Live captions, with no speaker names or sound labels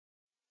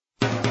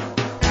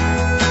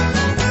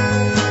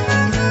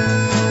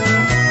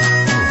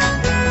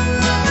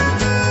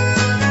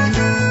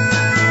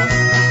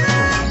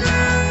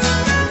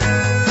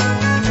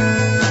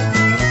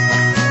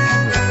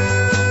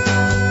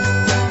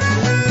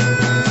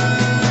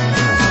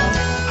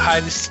Hi,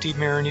 this is Steve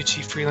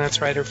Marinucci,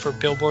 freelance writer for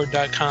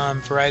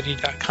Billboard.com,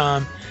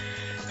 Variety.com,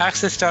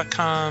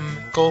 Access.com,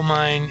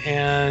 Goldmine,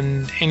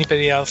 and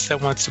anybody else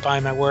that wants to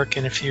buy my work.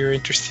 And if you're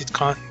interested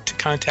to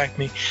contact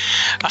me,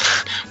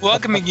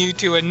 welcoming you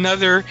to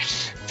another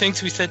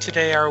Things We Said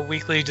Today, our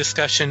weekly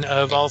discussion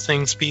of all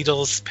things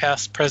Beatles,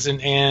 past,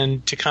 present,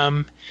 and to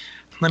come.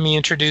 Let me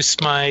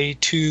introduce my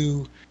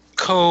two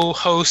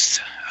co-hosts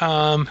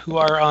who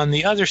are on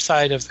the other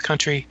side of the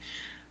country.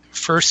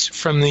 First,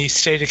 from the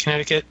state of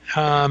Connecticut,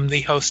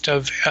 the host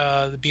of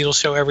the Beatles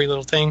show Every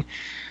Little Thing,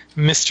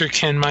 Mr.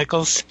 Ken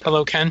Michaels.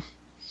 Hello, Ken.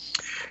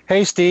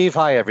 Hey, Steve.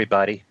 Hi,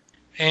 everybody.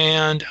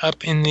 And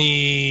up in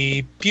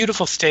the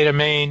beautiful state of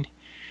Maine,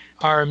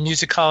 our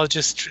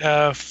musicologist,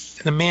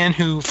 the man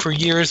who for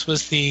years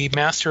was the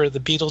master of the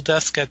Beatle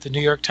desk at the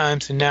New York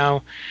Times and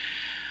now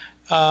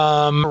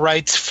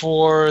writes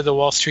for the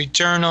Wall Street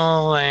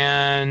Journal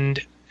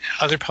and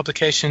other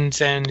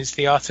publications, and is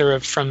the author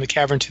of From the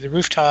Cavern to the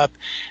Rooftop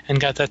and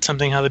Got That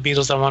Something, How the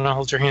Beatles, I Want to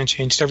Hold Your Hand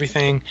Changed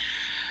Everything,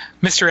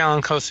 Mr.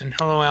 Alan Cosin.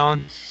 Hello,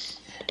 Alan.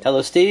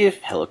 Hello, Steve.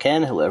 Hello,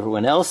 Ken. Hello,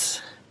 everyone else.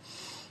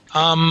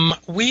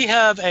 We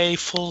have a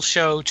full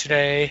show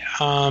today.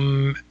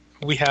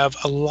 We have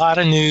a lot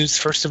of news.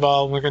 First of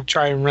all, we're going to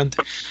try and run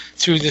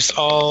through this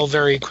all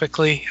very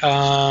quickly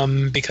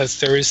because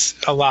there is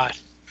a lot.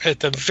 At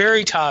the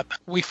very top,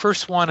 we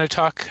first want to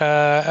talk,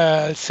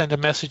 send a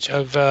message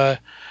of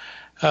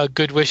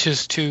good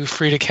wishes to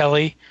Frida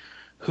Kelly,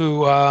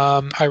 who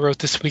I wrote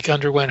this week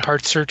underwent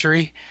heart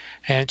surgery,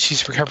 and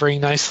she's recovering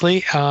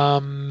nicely.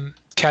 Kathy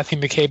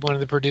McCabe, one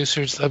of the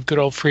producers of Good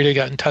Old Frida,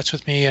 got in touch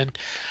with me and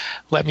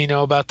let me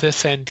know about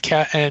this. And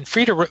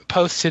Frida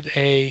posted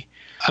a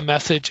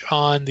message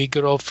on the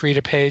Good Old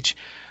Frida page.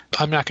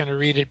 I'm not going to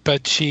read it,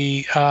 but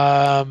she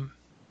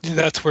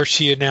that's where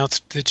she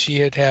announced that she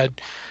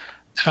had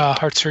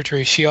heart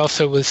surgery. She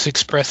also was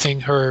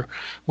expressing her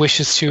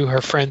wishes to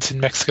her friends in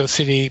Mexico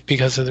City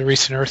because of the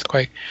recent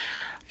earthquake.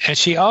 And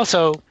she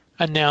also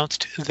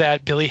announced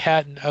that Billy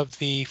Hatton of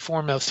the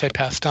Foremost had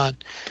passed on,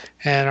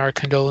 and our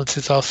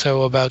condolences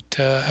also about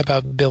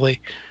Billy.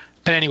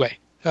 But anyway,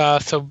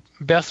 so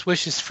best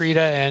wishes,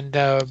 Frida,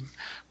 and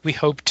we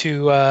hope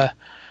to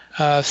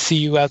see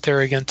you out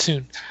there again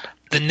soon.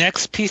 The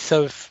next piece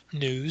of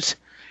news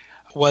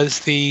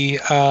was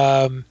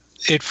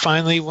it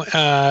finally,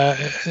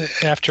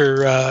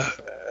 after a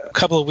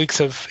couple of weeks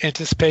of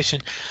anticipation,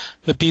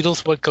 the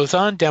Beatles' What Goes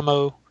On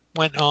demo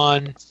went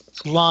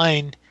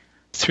online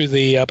through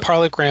the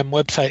Parlogram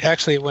website.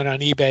 Actually, it went on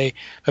eBay,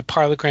 but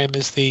Parlogram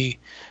is the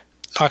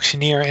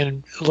auctioneer.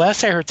 And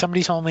last I heard,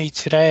 somebody told me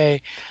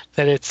today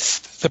that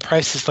the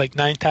price is like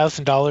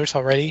 $9,000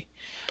 already.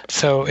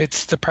 So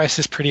the price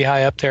is pretty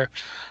high up there.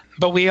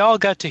 But we all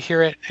got to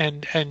hear it.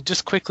 And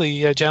just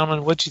quickly,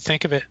 gentlemen, what'd you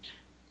think of it?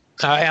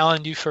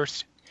 Alan, you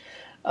first.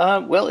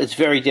 Well, it's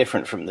very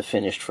different from the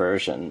finished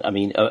version. I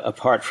mean,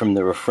 apart from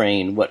the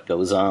refrain, "What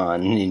goes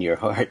on in your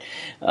heart,"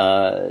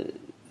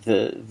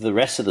 the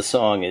rest of the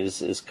song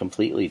is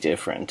completely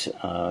different.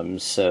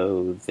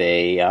 So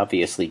they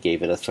obviously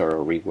gave it a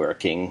thorough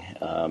reworking,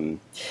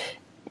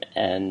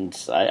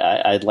 and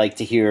I'd like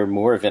to hear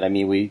more of it. I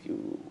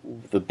mean,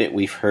 the bit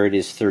we've heard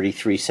is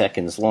 33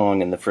 seconds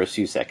long, and the first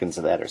few seconds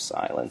of that are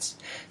silence.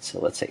 So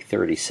let's say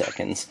 30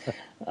 seconds,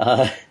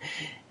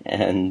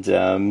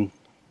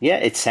 yeah,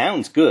 it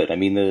sounds good. I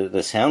mean,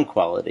 the sound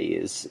quality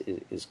is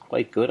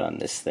quite good on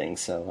this thing,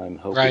 so I'm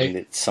hoping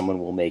that someone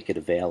will make it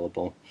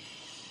available.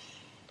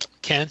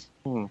 Ken?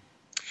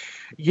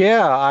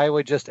 Yeah, I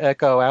would just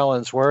echo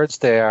Alan's words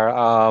there.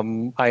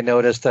 I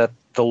noticed that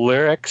the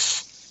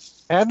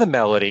lyrics and the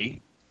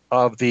melody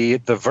of the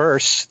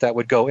verse that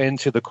would go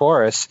into the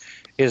chorus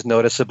is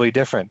noticeably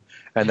different,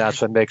 and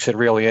that's what makes it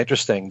really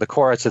interesting. The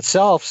chorus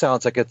itself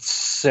sounds like it's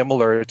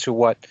similar to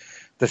what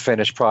the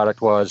finished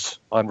product was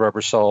on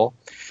Rubber Soul.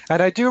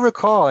 And I do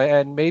recall,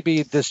 and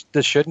maybe this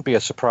shouldn't be a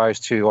surprise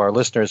to our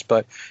listeners,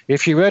 but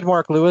if you read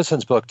Mark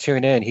Lewison's book,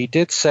 Tune In, he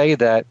did say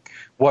that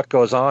What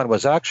Goes On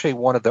was actually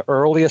one of the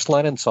earliest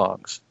Lennon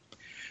songs.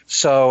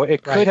 So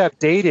it could have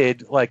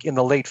dated like in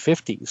the late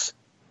 50s.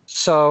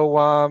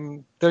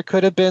 So there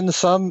could have been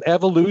some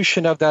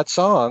evolution of that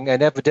song,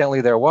 and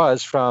evidently there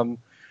was from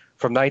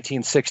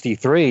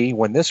 1963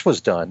 when this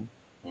was done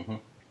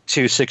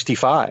to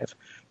 65.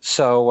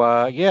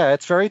 So, yeah,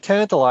 it's very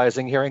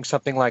tantalizing hearing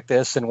something like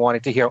this and wanting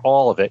to hear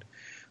all of it.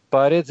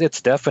 But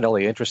it's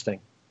definitely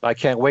interesting. I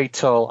can't wait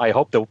till I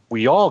hope that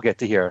we all get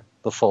to hear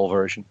the full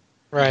version.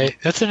 Right.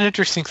 That's an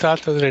interesting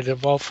thought, though, that it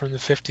evolved from the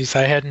 50s.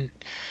 I hadn't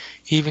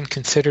even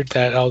considered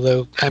that,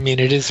 although, I mean,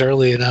 it is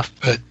early enough.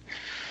 But,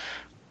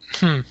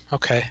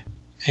 okay.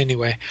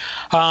 Anyway.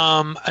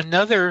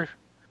 Another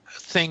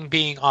thing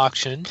being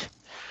auctioned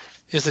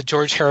is a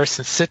George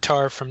Harrison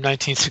sitar from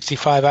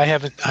 1965.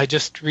 I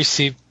just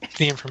received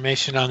the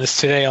information on this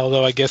today,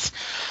 although I guess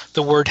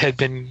the word had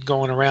been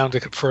going around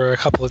for a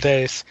couple of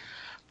days.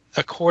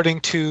 According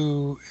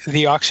to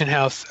the auction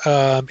house,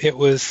 it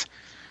was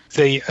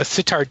the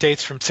sitar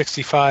dates from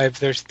 65.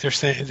 They're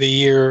saying the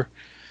year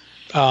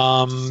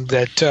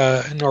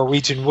that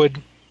Norwegian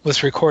Wood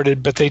was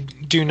recorded, but they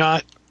do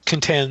not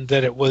contend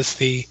that it was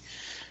the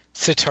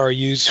sitar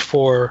used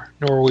for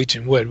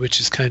Norwegian wood, which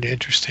is kind of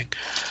interesting.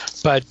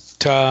 But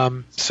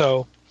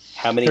so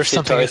how many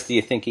sitars do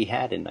you think he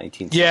had in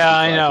 1965? Yeah,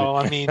 I know.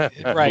 I mean,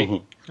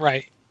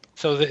 right.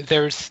 So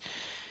there's,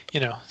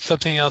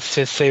 something else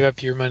to save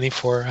up your money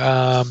for.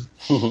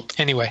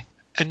 Anyway,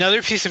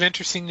 another piece of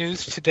interesting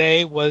news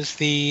today was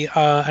the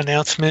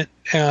announcement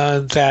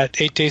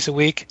that 8 days a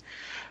week,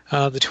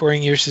 the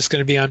touring years is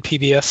going to be on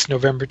PBS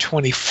November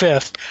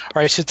 25th,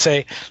 or I should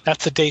say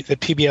that's the date that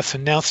PBS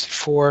announced it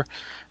for.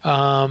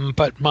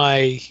 But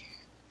my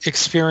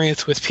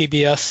experience with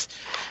PBS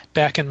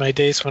back in my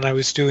days when I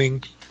was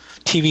doing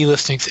TV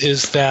listings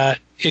is that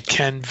it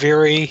can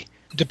vary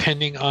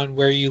depending on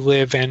where you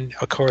live and,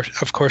 of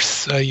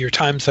course, your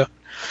time zone.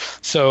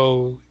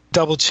 So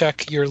double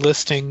check your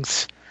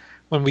listings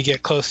when we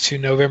get close to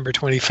November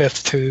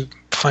 25th to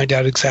find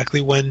out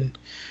exactly when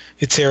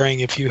it's airing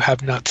if you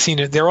have not seen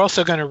it. They're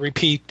also going to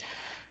repeat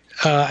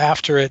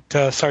after it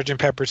Sgt.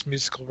 Pepper's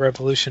Musical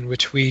Revolution,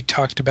 which we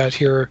talked about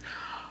here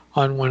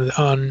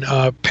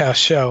on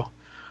past show.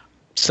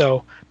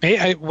 So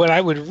what I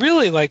would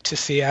really like to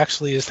see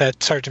actually is that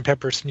Sgt.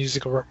 Pepper's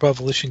Musical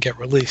Revolution get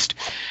released,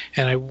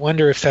 and I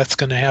wonder if that's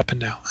going to happen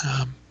now.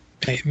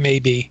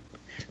 Maybe,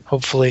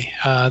 hopefully,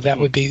 that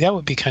would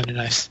be kind of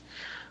nice.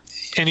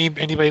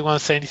 Anybody want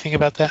to say anything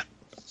about that?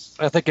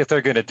 I think if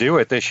they're going to do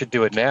it, they should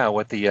do it now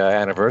with the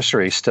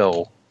anniversary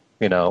still,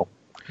 a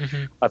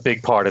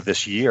big part of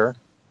this year.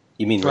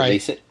 You mean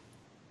release it?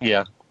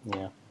 Yeah.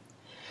 Yeah.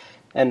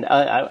 And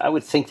I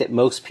would think that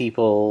most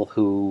people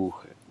who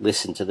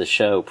listen to the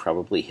show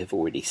probably have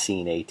already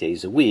seen 8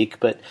 days a week,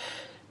 but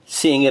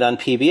seeing it on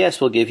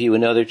PBS will give you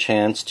another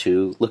chance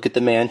to look at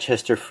the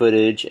Manchester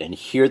footage and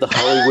hear the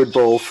Hollywood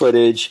Bowl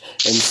footage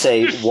and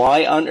say,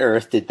 why on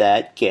earth did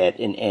that get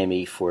an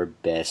Emmy for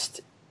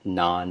Best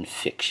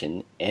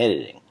Non-Fiction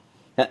Editing?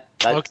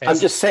 I'm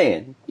just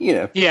saying,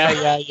 Yeah,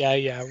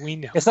 we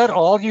know. Is that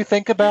all you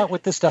think about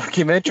with this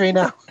documentary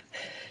now?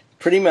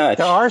 Pretty much.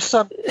 There are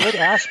some good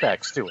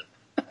aspects to it.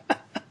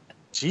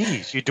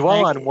 Jeez, you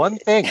dwell on one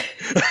thing.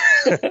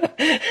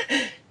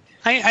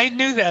 I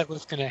knew that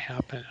was going to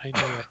happen. I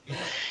knew it.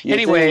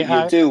 Anyway,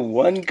 you do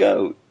one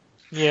goat.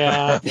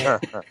 Yeah.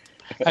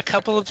 A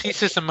couple of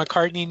pieces of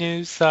McCartney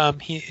news.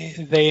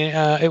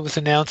 It was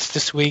announced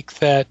this week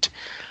that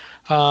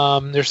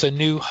there's a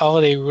new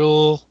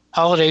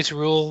Holidays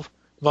Rule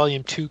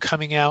Volume 2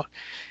 coming out,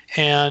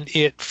 and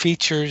it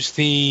features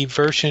the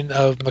version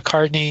of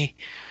McCartney,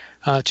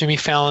 Jimmy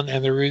Fallon,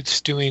 and the Roots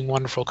doing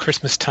Wonderful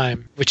Christmas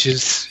Time, which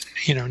is,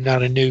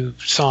 not a new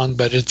song,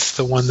 but it's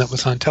the one that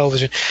was on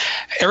television.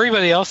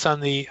 Everybody else on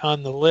the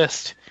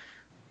list,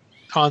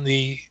 on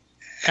the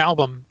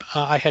album,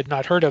 I had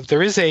not heard of.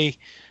 There is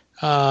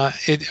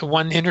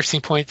one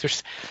interesting point.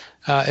 There's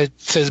it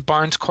says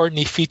Barnes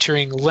Courtney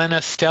featuring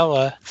Lena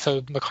Stella, so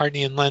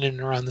McCartney and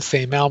Lennon are on the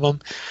same album.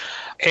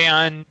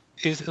 And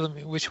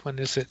which one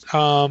is it?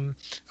 And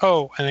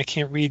I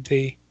can't read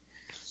it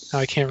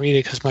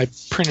because my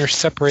printer's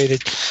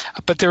separated.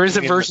 But there is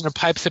a version of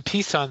Pipes of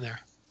Peace on there.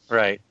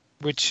 Right.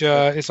 Which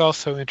is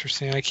also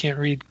interesting. I can't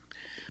read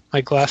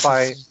my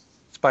glasses.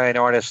 It's by an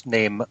artist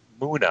named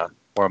Muna,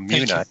 or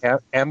Muna,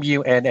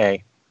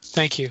 M-U-N-A.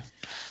 Thank you.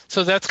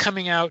 So that's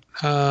coming out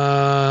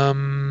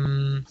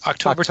October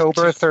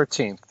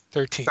 13th.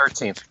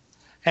 13th.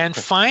 And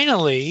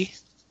finally,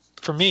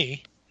 for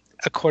me,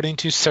 according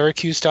to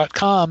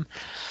Syracuse.com,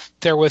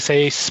 there was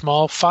a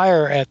small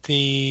fire at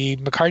the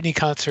McCartney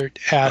concert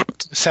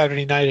at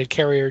Saturday night at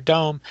Carrier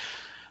Dome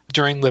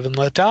during Live and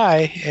Let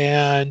Die,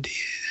 and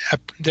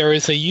there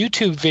is a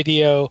YouTube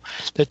video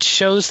that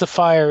shows the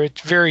fire. It's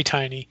very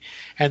tiny,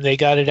 and they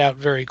got it out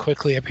very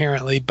quickly,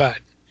 apparently, but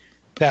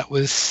that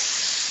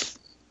was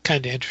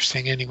kind of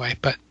interesting anyway.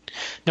 But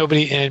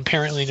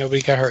apparently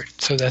nobody got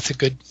hurt, so that's a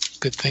good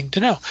thing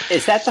to know.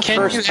 Is that the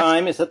first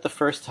time? Is that the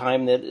first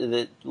time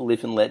that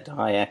Live and Let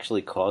Die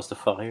actually caused a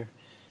fire?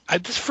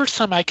 This is the first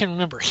time I can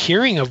remember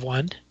hearing of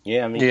one.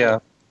 Yeah, I mean, yeah.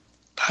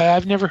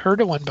 I've never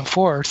heard of one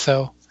before,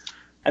 so.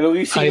 I mean,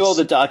 we've seen all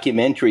the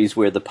documentaries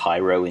where the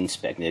pyro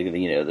inspector,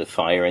 the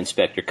fire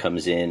inspector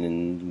comes in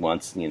and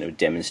wants,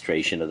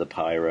 demonstration of the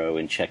pyro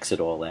and checks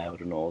it all out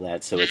and all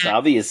that. So it's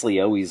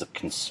obviously always a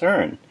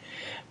concern.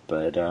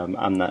 But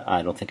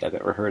I don't think I've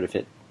ever heard of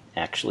it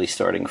actually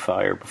starting a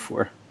fire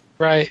before.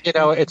 Right.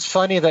 It's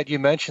funny that you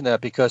mentioned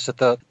that, because at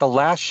the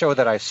last show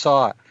that I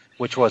saw,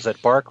 which was at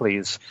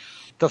Barclays,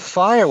 the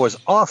fire was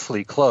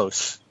awfully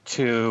close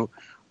to,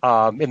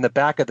 in the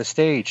back of the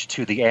stage,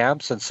 to the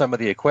amps and some of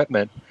the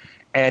equipment.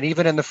 And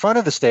even in the front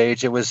of the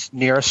stage, it was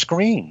near a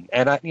screen.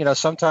 And,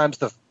 sometimes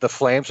the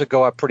flames would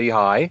go up pretty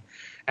high.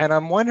 And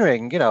I'm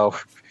wondering,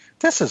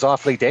 this is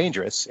awfully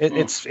dangerous.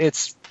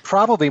 It's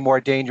probably more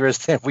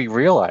dangerous than we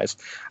realize.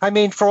 I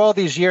mean, for all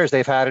these years,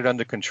 they've had it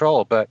under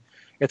control. But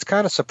it's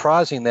kind of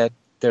surprising that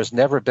there's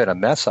never been a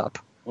mess up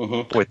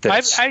with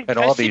this in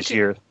all these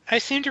years. I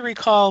seem to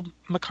recall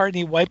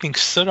McCartney wiping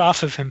soot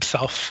off of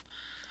himself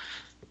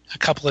a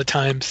couple of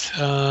times.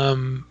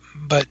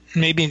 But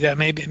maybe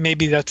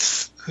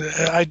that's.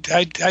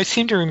 I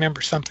seem to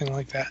remember something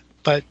like that.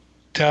 But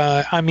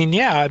I mean,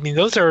 yeah, I mean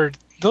those are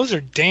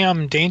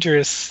damn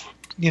dangerous.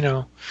 You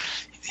know,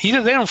 they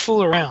don't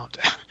fool around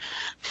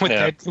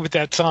with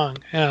that song.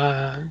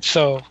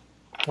 So,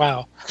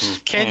 wow.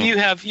 Ken, you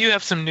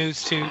have some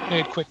news too,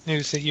 quick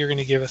news that you're going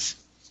to give us.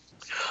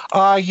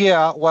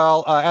 Yeah,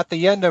 well, at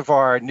the end of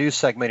our news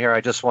segment here,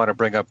 I just want to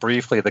bring up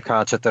briefly the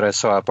concert that I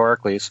saw at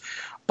Barclays.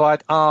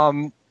 But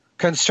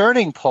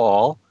concerning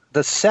Paul,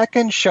 the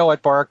second show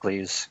at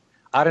Barclays,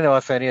 I don't know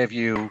if any of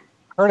you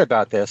heard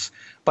about this,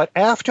 but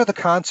after the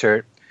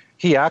concert,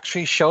 he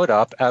actually showed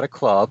up at a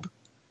club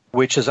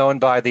which is owned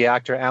by the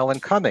actor Alan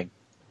Cumming.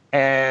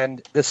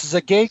 And this is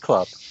a gay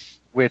club,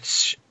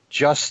 which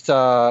just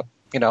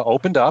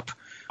opened up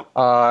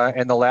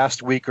in the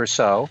last week or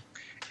so.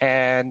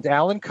 And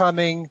Alan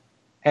Cumming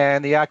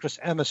and the actress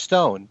Emma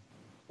Stone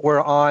were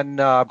on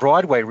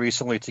Broadway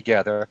recently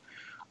together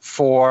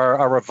for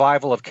a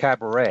revival of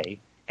Cabaret.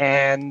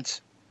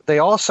 And they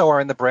also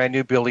are in the brand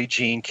new Billie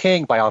Jean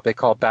King biopic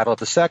called Battle of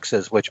the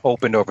Sexes, which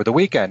opened over the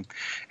weekend.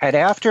 And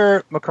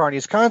after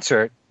McCartney's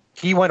concert,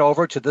 he went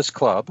over to this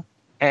club,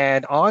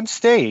 and on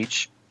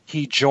stage,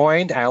 he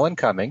joined Alan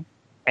Cumming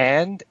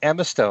and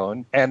Emma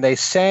Stone, and they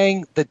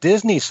sang the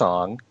Disney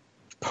song,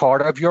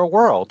 Part of Your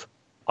World,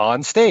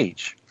 on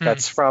stage.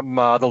 That's from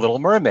The Little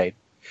Mermaid.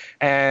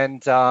 And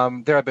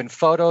there have been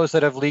photos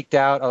that have leaked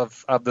out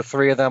of the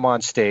three of them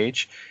on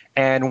stage,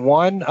 and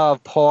one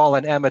of Paul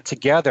and Emma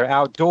together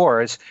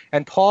outdoors,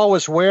 and Paul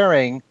was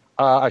wearing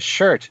a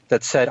shirt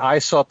that said, "I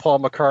saw Paul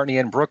McCartney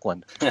in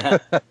Brooklyn."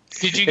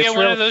 Did you get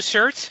one of those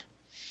shirts?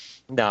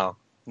 No.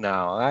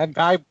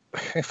 I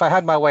if I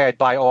had my way, I'd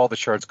buy all the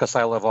shirts because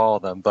I love all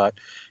of them, but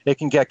it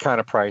can get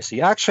kind of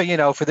pricey. Actually,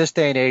 for this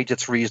day and age,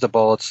 it's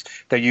reasonable.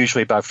 They're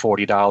usually about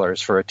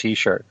 $40 for a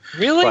T-shirt.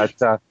 Really?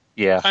 But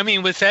yeah. I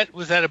mean, was that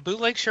a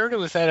bootleg shirt, or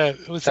was that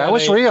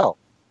real?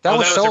 That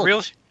was a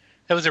real.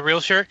 That was a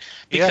real shirt?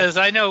 Because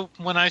I know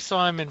when I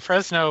saw him in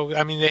Fresno,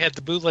 I mean, they had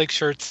the bootleg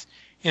shirts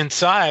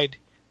inside,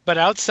 but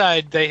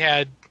outside they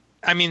had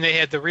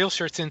the real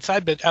shirts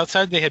inside, but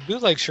outside they had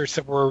bootleg shirts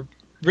that were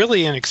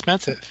really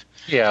inexpensive.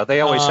 Yeah, they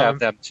always have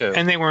them too.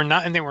 And they were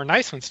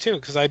nice ones too,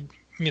 because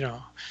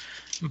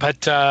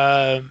but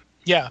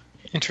yeah,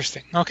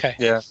 interesting. Okay.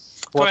 Yeah.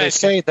 Well, they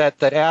say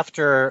that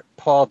after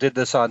Paul did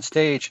this on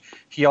stage,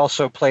 he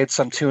also played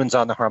some tunes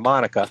on the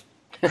harmonica.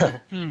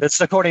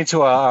 It's according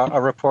to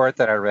a report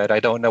that I read. I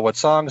don't know what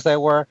songs they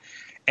were,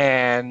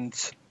 and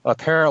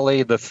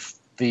apparently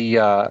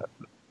the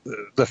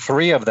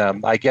three of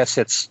them, I guess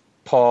it's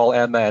Paul,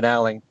 Emma,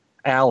 and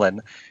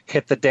Alan,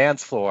 hit the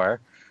dance floor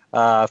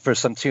for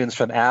some tunes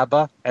from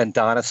ABBA and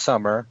Donna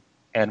Summer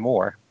and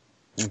more.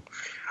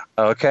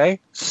 Okay,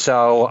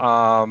 so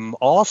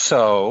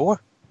also,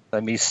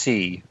 let me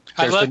see.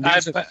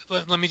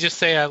 Let me just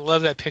say, I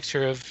love that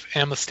picture of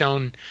Emma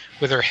Stone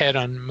with her head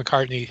on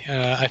McCartney.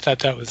 I thought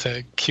that was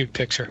a cute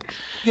picture.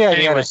 Yeah, anyway.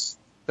 He had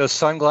those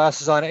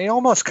sunglasses on. It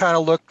almost kind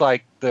of looked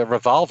like the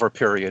Revolver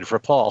period for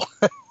Paul.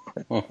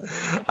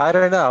 I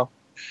don't know.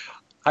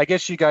 I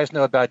guess you guys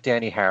know about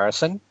Danny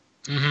Harrison.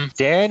 Mm-hmm.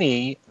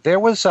 Danny, there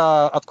was,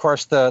 of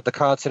course, the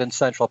concert in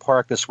Central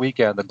Park this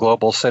weekend, the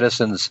Global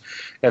Citizens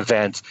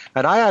event.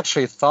 And I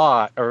actually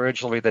thought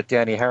originally that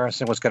Danny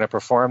Harrison was going to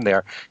perform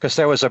there because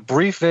there was a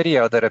brief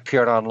video that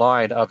appeared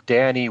online of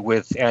Danny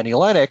with Annie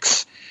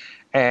Lennox,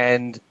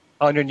 and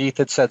underneath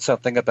it said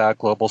something about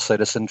Global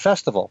Citizen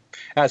Festival.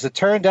 As it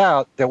turned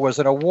out, there was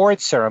an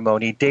award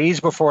ceremony days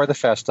before the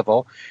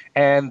festival,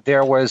 and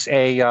there was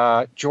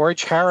a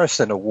George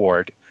Harrison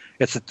Award.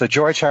 It's the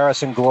George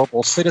Harrison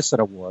Global Citizen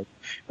Award,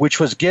 which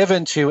was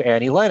given to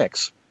Annie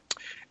Lennox.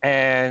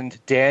 And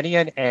Danny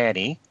and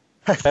Annie,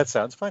 that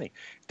sounds funny,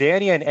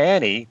 Danny and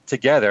Annie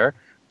together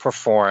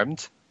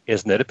performed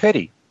Isn't It a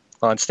Pity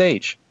on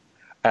stage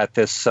at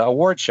this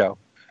award show.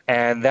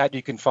 And that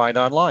you can find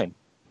online.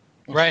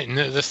 Right, and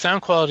the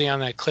sound quality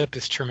on that clip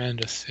is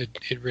tremendous.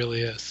 It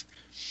really is.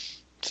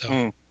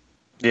 So,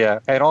 yeah,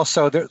 and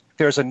also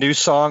there's a new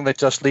song that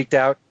just leaked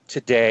out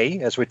today,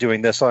 as we're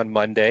doing this on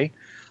Monday,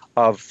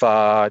 of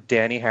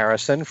Danny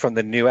Harrison from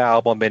the new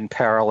album In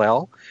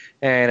Parallel,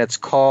 and it's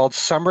called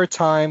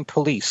Summertime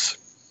Police.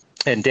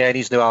 And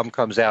Danny's new album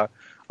comes out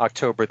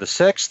October the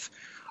 6th.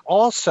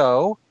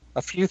 Also,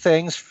 a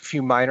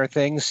few minor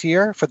things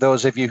here for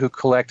those of you who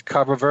collect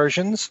cover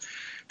versions.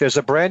 There's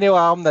a brand new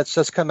album that's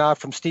just come out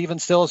from Stephen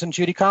Stills and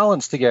Judy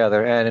Collins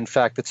together, and in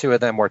fact, the two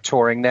of them are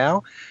touring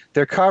now.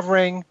 They're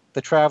covering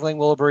the Traveling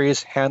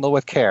Wilburys' Handle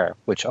with Care,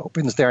 which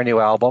opens their new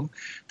album.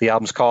 The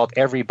album's called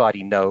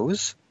Everybody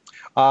Knows.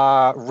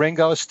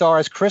 Ringo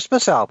Starr's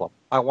Christmas album,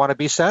 I Want to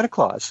Be Santa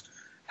Claus,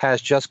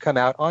 has just come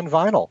out on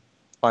vinyl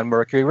on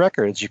Mercury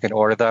Records. You can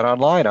order that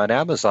online on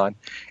Amazon.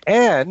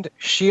 And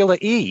Sheila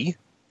E.,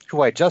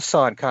 who I just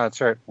saw in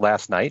concert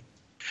last night,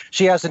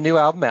 she has a new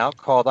album out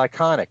called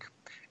Iconic.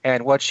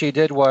 And what she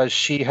did was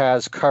she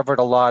has covered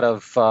a lot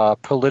of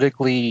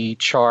politically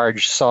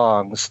charged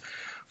songs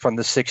from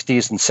the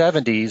 60s and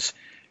 70s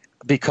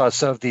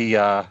because of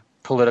the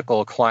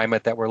political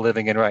climate that we're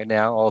living in right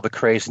now, all the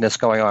craziness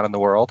going on in the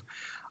world.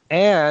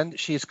 And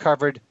she's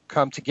covered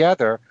Come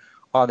Together,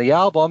 on the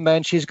album,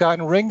 and she's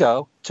gotten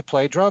Ringo to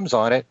play drums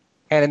on it.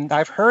 And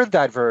I've heard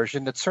that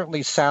version. It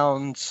certainly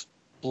sounds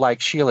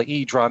like Sheila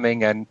E.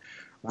 drumming and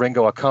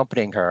Ringo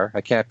accompanying her.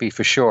 I can't be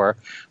for sure.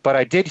 But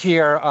I did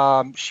hear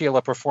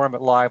Sheila perform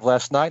it live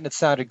last night, and it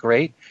sounded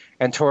great.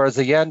 And towards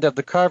the end of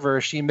the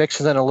cover, she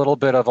mixes in a little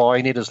bit of All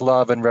You Need Is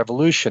Love and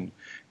Revolution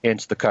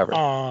into the cover.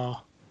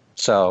 Oh,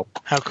 so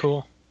how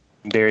cool.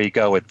 There you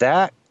go with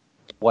that.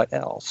 What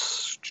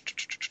else?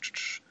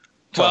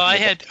 Well, I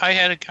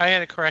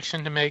had a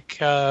correction to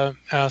make.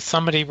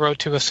 Somebody wrote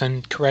to us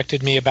and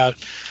corrected me about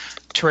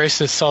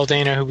Teresa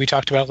Saldana, who we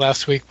talked about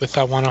last week with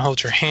 "I Want to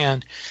Hold Your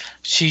Hand."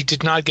 She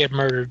did not get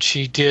murdered.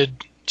 She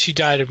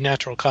died of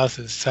natural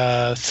causes.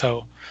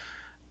 So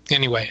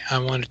anyway, I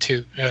wanted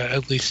to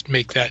at least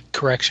make that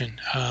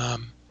correction.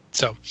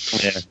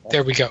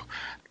 There we go.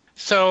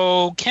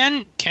 So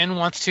Ken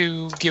wants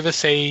to give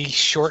us a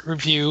short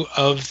review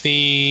of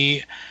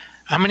the.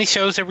 How many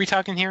shows are we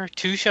talking here?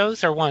 2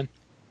 shows or 1?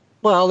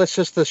 Well, it's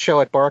just the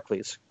show at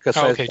Barclays.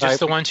 Just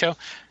the one show.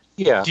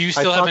 Yeah. Do you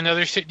still have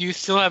another? Do you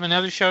still have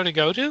another show to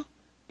go to?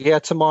 Yeah,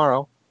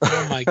 tomorrow.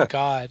 Oh my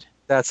God.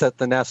 That's at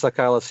the Nassau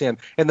Coliseum.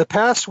 In the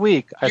past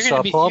week, I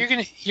saw Paul.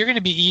 You're going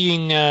to be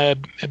eating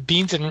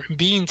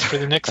beans for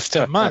the next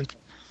month.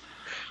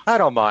 I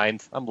don't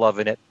mind. I'm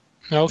loving it.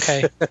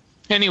 Okay.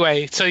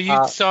 Anyway, so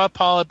you saw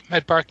Paul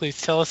at Barclays.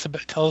 Tell us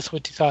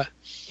what you thought.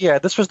 Yeah,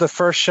 this was the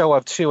first show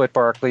of 2 at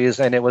Barclays,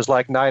 and it was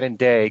like night and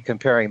day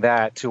comparing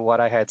that to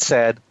what I had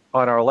said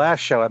on our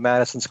last show at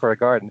Madison Square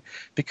Garden,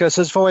 because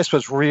his voice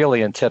was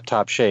really in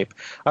tip-top shape.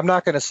 I'm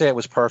not going to say it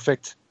was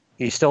perfect.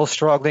 He's still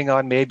struggling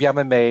on Maybe I'm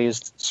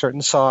Amazed.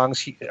 Certain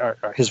songs,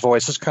 his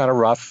voice is kind of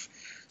rough.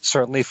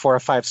 Certainly 4 or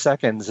 5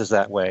 seconds is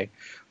that way.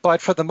 But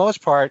for the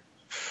most part,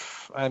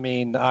 I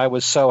mean, I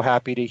was so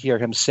happy to hear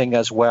him sing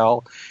as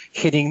well,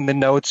 hitting the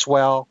notes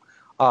well.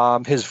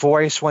 His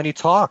voice, when he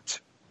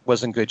talked,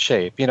 was in good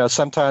shape. You know,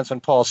 sometimes when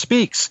Paul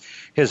speaks,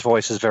 his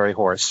voice is very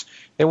hoarse.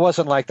 It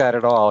wasn't like that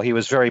at all. He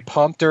was very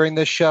pumped during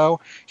this show.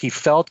 He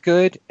felt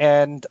good,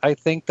 and I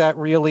think that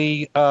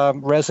really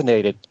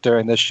resonated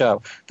during this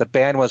show. The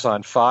band was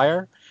on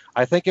fire.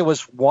 I think it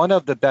was one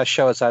of the best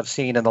shows I've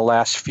seen in the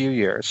last few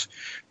years.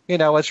 You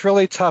know, it's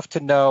really tough to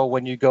know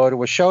when you go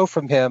to a show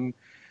from him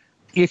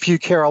if you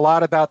care a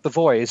lot about the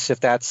voice, if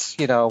that's,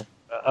 you know,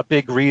 a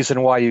big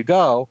reason why you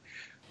go.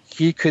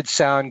 He could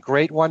sound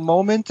great one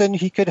moment, and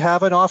he could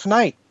have an off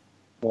night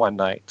one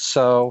night.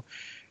 So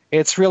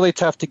it's really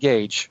tough to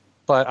gauge,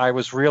 but I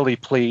was really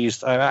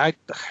pleased.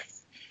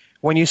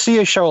 When you see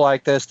a show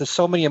like this, there's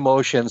so many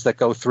emotions that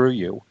go through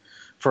you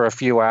for a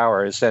few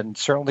hours, and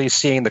certainly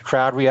seeing the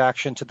crowd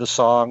reaction to the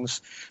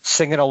songs,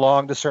 singing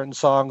along to certain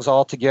songs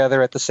all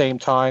together at the same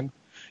time.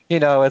 You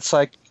know, it's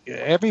like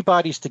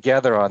everybody's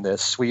together on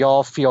this. We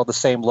all feel the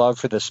same love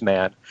for this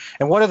man.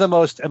 And one of the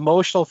most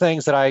emotional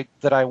things that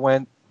I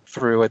went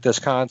through at this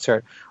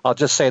concert, I'll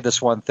just say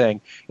this one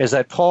thing, is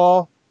that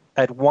Paul,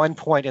 at one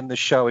point in the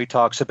show, he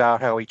talks about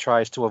how he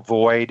tries to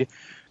avoid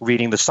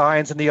reading the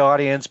signs in the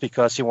audience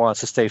because he wants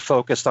to stay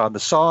focused on the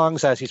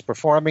songs as he's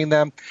performing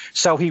them.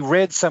 So he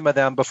read some of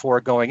them before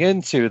going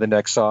into the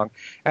next song.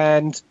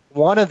 And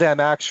one of them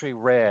actually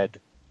read,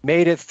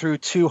 "Made it through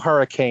 2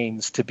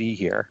 hurricanes to be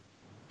here."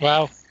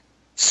 Wow.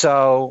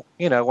 So,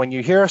 you know, when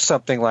you hear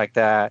something like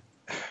that,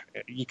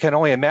 you can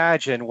only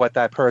imagine what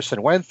that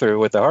person went through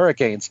with the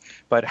hurricanes,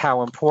 but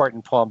how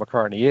important Paul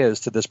McCartney is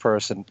to this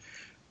person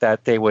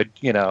that they would,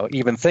 you know,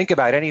 even think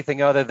about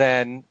anything other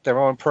than their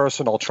own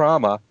personal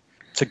trauma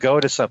to go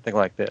to something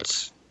like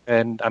this.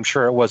 And I'm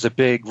sure it was a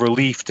big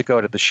relief to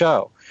go to the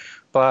show.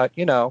 But,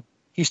 you know,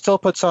 he still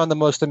puts on the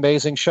most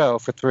amazing show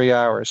for 3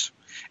 hours.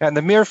 And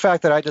the mere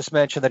fact that I just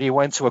mentioned that he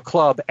went to a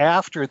club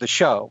after the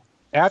show,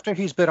 after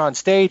he's been on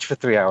stage for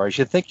 3 hours,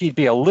 you'd think he'd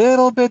be a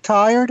little bit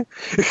tired.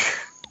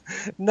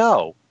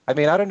 No. I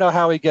mean, I don't know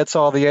how he gets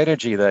all the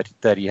energy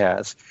that he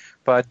has,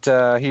 but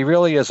he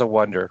really is a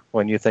wonder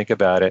when you think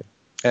about it.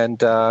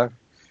 And,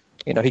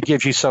 you know, he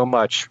gives you so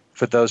much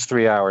for those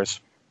 3 hours.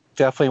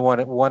 Definitely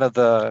one of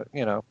the,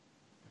 you know,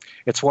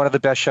 it's one of the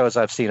best shows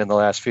I've seen in the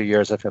last few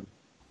years of him.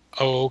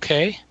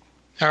 Okay.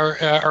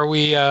 Are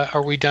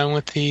we done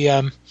with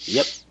the...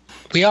 Yep.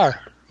 We are.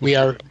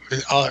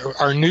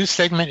 Our news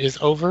segment is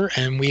over,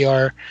 and we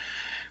are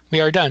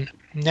done.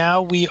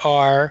 Now we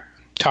are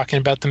talking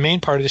about the main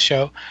part of the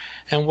show,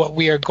 and what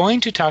we are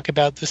going to talk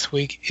about this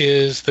week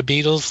is the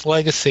Beatles'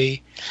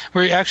 legacy.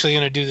 We're actually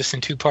going to do this in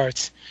 2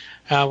 parts.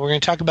 We're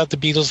going to talk about the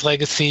Beatles'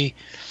 legacy,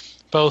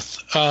 both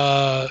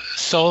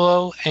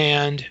solo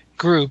and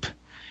group,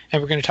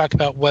 and we're going to talk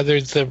about whether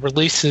the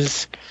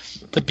releases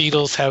the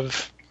Beatles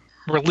have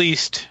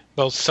released,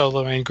 both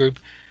solo and group,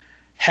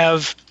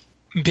 have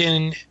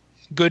been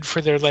good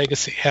for their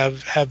legacy,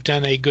 have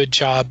done a good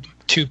job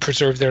to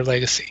preserve their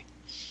legacy.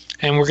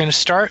 And we're going to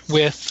start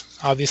with,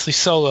 obviously,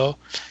 solo.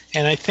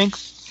 And I think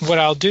what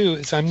I'll do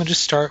is I'm going to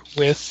start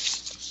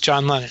with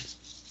John Lennon.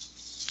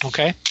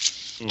 Okay?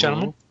 Mm-hmm.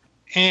 Gentlemen?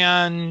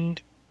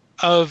 And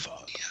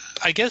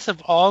I guess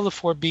of all the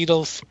 4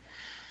 Beatles,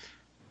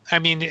 I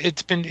mean,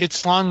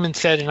 it's long been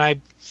said, and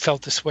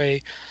felt this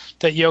way,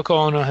 that Yoko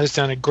Ono has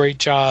done a great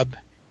job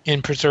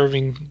in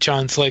preserving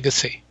John's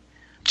legacy.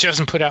 She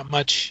hasn't put out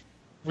much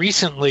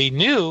recently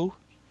new.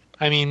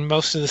 I mean,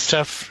 most of the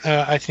stuff,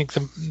 I think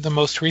the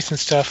most recent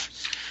stuff,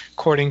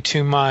 according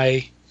to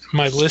my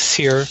lists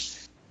here,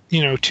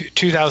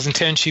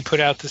 2010 she put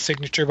out the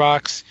signature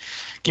box,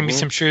 Give Me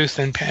Some Truth,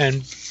 and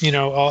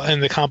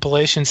the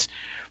compilations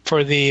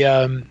for the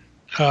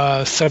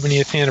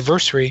 70th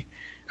anniversary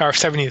or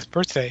 70th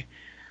birthday.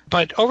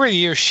 But over the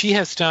years, she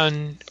has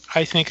done,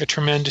 I think, a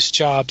tremendous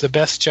job.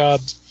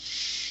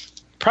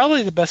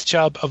 Probably the best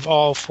job of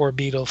all four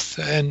Beatles.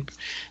 And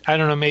I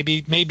don't know,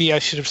 maybe I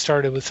should have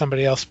started with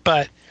somebody else.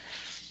 But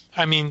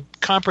I mean,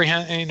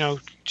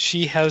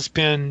 she has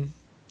been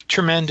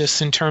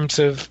tremendous in terms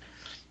of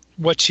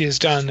what she has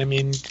done. I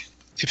mean,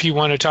 if you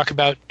want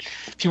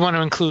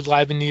to include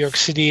Live in New York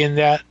City in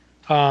that,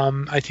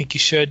 I think you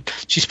should.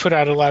 She's put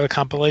out a lot of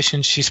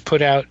compilations. She's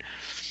put out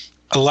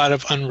a lot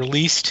of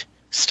unreleased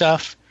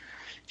stuff.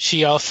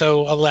 She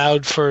also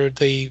allowed for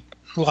the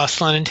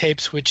Lost Lennon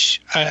tapes,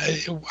 which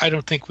I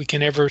don't think we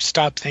can ever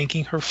stop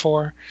thanking her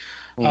for.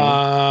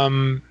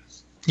 Mm-hmm.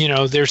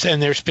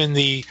 There's been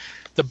the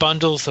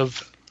bundles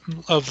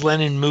of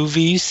Lennon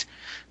movies,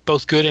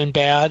 both good and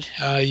bad.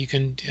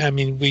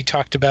 We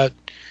talked about,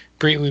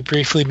 we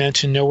briefly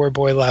mentioned Nowhere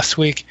Boy last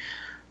week,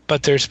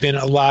 but there's been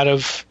a lot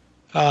of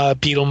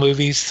Beatle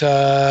movies,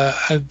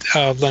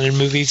 Lennon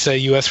movies,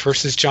 U.S.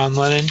 versus John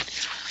Lennon.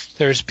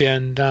 There's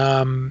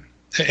been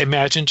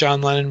Imagine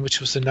John Lennon, which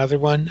was another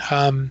one,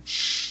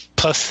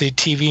 plus the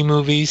TV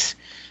movies.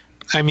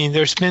 I mean,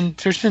 there's been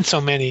so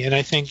many, and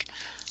I think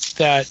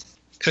that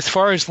as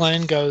far as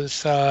Lennon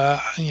goes,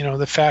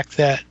 the fact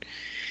that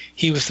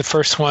he was the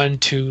first one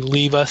to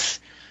leave us,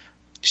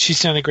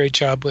 she's done a great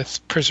job with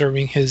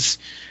preserving his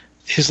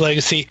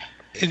legacy.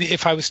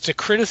 If I was to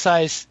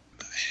criticize,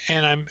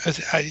 and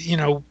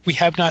we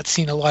have not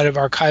seen a lot of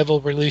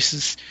archival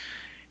releases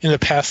in the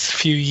past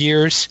few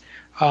years.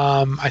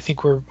 I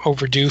think we're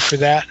overdue for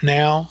that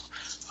now.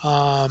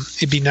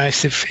 It'd be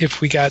nice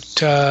if we got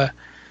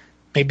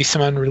maybe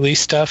some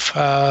unreleased stuff.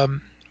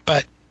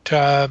 But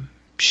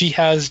she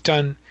has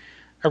done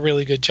a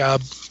really good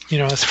job,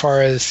 as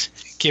far as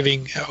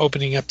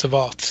opening up the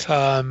vaults.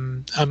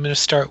 I'm going to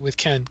start with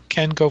Ken.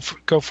 Ken, go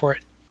for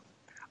it.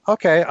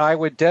 Okay, I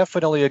would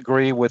definitely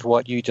agree with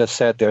what you just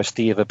said there,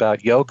 Steve, about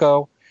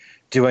Yoko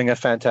doing a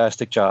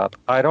fantastic job.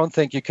 I don't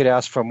think you could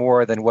ask for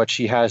more than what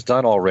she has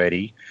done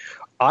already.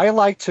 I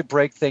like to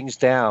break things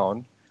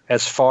down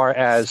as far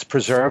as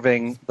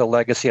preserving the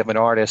legacy of an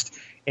artist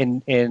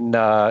in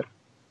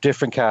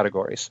different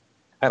categories.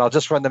 And I'll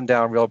just run them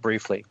down real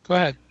briefly. Go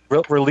ahead.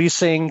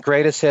 Releasing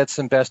greatest hits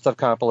and best of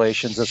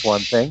compilations is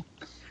one thing.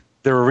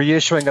 The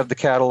reissuing of the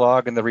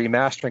catalog and the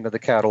remastering of the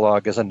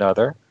catalog is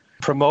another.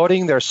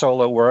 Promoting their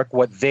solo work,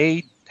 what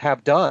they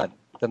have done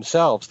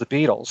themselves, the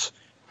Beatles,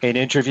 in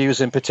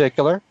interviews in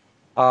particular.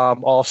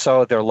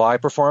 Also their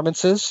live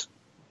performances,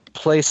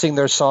 placing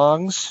their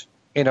songs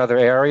in other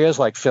areas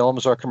like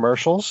films or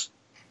commercials,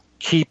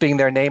 keeping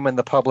their name in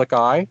the public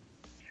eye,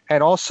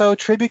 and also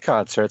tribute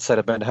concerts that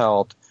have been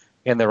held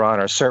in their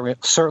honor,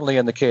 certainly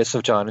in the case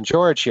of John and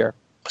George here.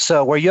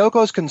 So where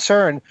Yoko's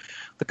concerned,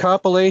 the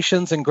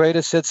compilations and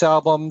greatest hits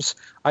albums,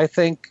 I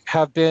think,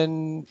 have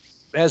been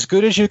as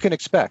good as you can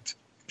expect.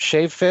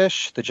 Shaved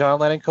Fish, the John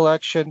Lennon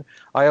collection.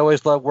 I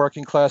always loved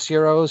Working Class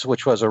Heroes,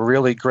 which was a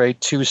really great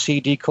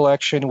 2-CD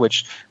collection,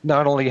 which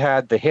not only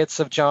had the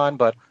hits of John,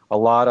 but a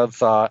lot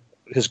of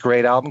his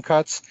great album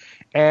cuts.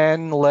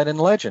 And Lennon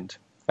Legend.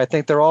 I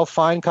think they're all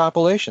fine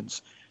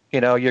compilations.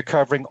 You're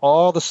covering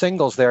all the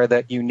singles there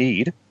that you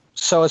need.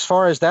 So as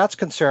far as that's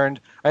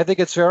concerned, I think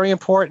it's very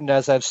important,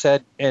 as I've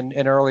said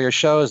in earlier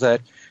shows,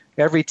 that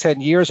every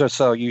 10 years or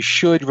so, you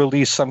should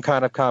release some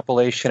kind of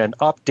compilation and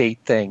update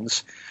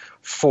things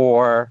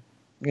for,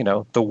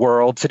 the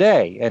world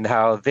today and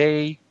how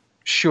they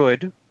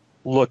should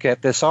look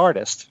at this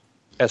artist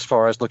as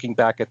far as looking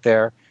back at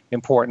their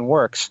important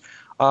works.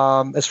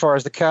 As far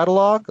as the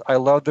catalog, I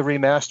love the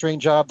remastering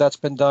job that's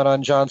been done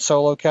on John's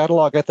solo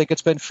catalog. I think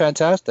it's been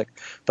fantastic.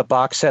 The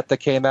box set that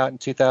came out in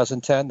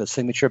 2010, the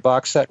signature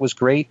box set, was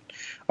great.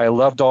 I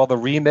loved all the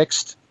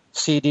remixed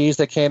CDs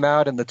that came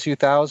out in the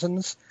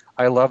 2000s.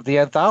 I love the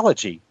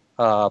anthology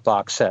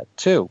box set,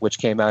 too, which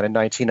came out in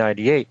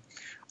 1998.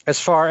 As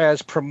far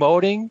as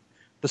promoting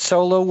the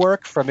solo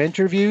work from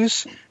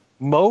interviews,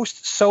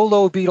 most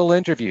solo Beatle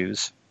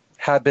interviews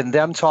have been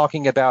them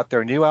talking about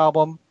their new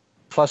album,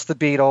 plus the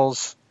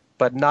Beatles,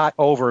 but not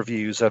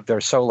overviews of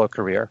their solo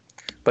career.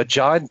 But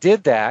John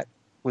did that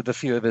with a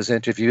few of his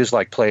interviews,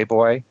 like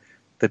Playboy,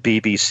 the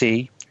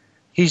BBC.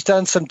 He's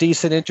done some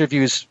decent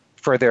interviews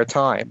for their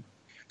time.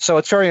 So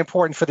it's very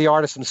important for the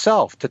artist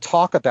himself to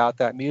talk about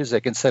that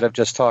music instead of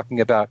just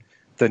talking about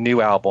the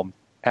new album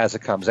as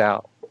it comes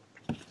out.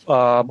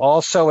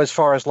 Also, as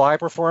far as live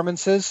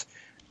performances,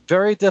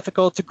 very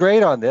difficult to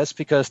grade on this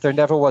because there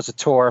never was a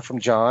tour from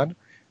John.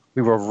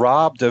 We were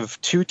robbed of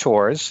 2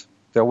 tours.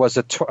 There was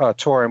a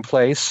tour in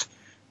place,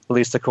 at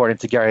least according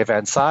to Gary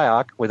Van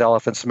Sciok, with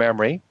Elephant's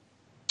Memory,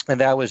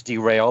 and that was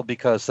derailed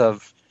because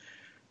of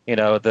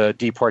the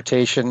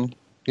deportation,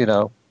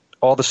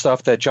 all the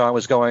stuff that John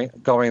was going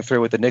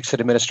through with the Nixon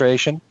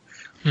administration,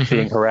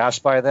 being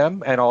harassed by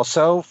them, and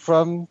also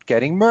from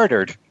getting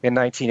murdered in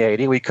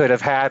 1980. We could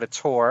have had a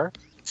tour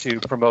to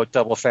promote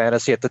Double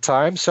Fantasy at the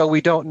time, so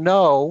we don't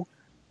know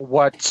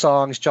what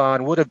songs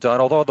John would have done,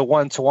 although the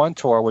one-to-one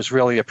tour was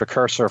really a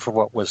precursor for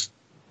what was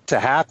to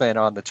happen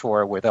on the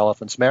tour with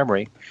Elephant's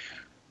Memory.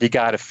 You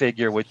got to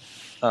figure with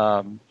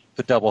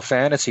the Double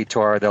Fantasy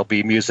tour, there'll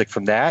be music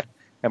from that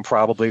and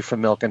probably from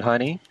Milk and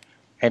Honey.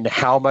 And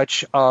how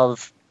much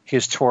of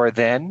his tour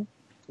then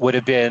would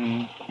have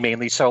been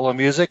mainly solo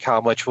music? How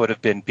much would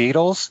have been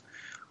Beatles?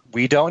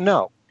 We don't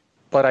know.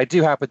 But I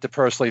do happen to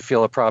personally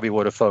feel it probably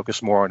would have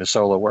focused more on his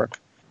solo work.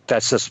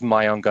 That's just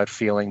my own gut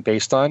feeling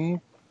based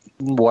on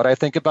what I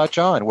think about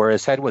John, where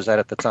his head was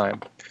at the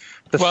time.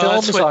 That's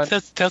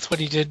what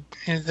he did.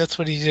 That's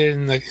what he did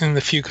in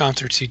the few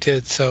concerts he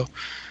did. So,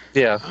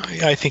 yeah,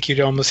 I think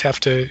you'd almost have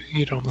to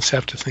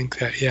think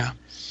that. Yeah.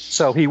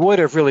 So he would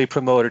have really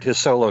promoted his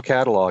solo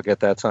catalog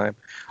at that time.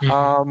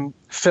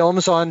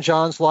 Films on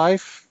John's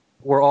life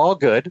were all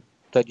good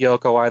that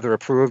Yoko either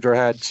approved or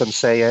had some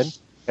say in.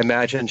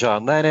 Imagine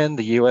John Lennon,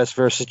 The U.S.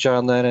 versus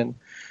John Lennon.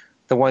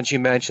 The ones you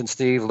mentioned,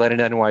 Steve, Lennon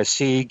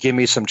NYC, Give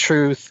Me Some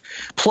Truth.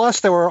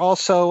 Plus, there were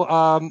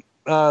also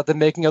the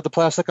Making of the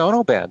Plastic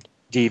Ono Band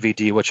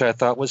DVD, which I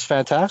thought was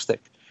fantastic.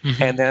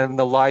 And then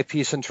the Live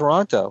Piece in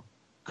Toronto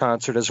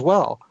concert as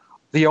well.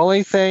 The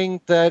only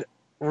thing that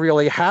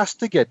really has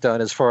to get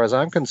done, as far as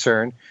I'm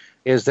concerned,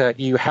 is that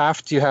you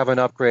have to have an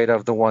upgrade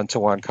of the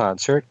one-to-one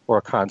concert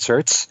or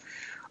concerts,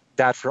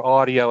 that for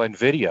audio and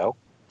video.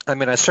 I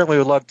mean, I certainly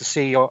would love to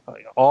see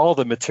all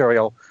the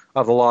material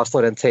of the Lost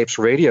Lennon Tapes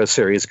radio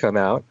series come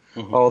out,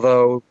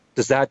 although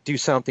does that do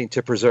something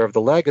to preserve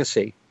the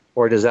legacy,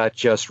 or does that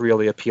just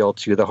really appeal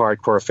to the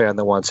hardcore fan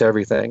that wants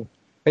everything?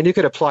 And you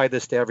could apply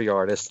this to every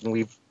artist, and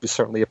we've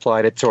certainly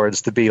applied it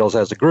towards the Beatles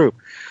as a group.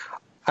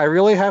 I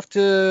really have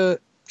to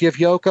give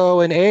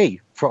Yoko an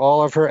A for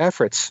all of her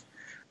efforts.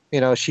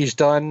 She's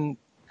done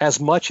as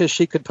much as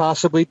she could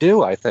possibly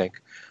do, I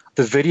think.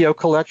 The video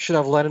collection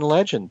of Lennon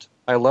Legend,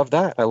 I love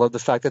that. I love the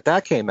fact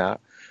that came out.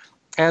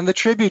 And the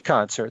tribute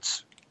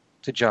concerts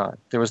to John.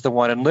 There was the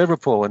one in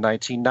Liverpool in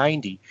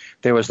 1990.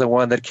 There was the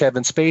one that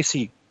Kevin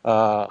Spacey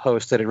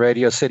hosted at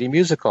Radio City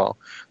Music Hall.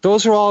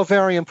 Those are all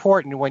very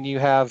important when you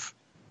have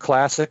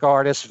classic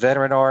artists,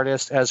 veteran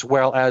artists, as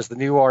well as the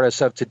new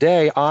artists of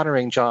today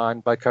honoring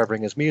John by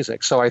covering his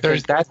music. So I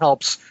think that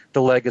helps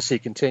the legacy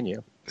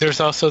continue.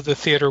 There's also the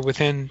Theater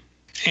Within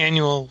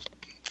annual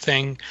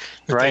thing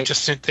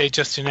that they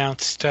just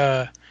announced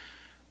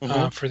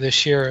for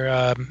this year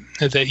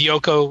that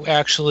Yoko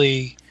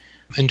actually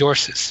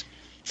endorses.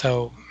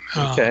 So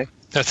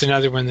that's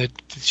another one that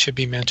should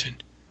be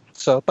mentioned.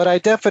 So, but I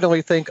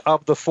definitely think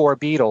of the four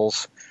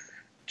Beatles,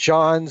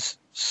 John's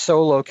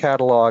solo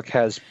catalog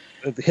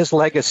his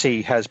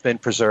legacy has been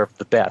preserved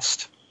the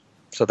best.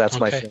 So that's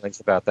my feelings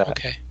about that.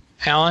 Okay.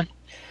 Alan?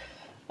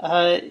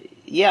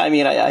 Yeah, I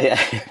mean,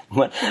 I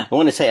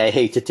want to say I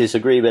hate to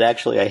disagree, but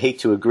actually I hate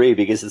to agree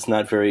because it's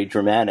not very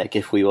dramatic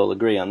if we all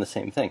agree on the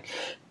same thing.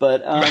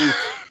 But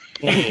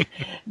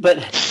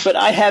but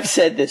I have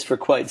said this for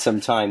quite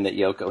some time that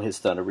Yoko has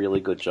done a really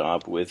good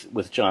job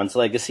with John's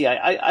legacy.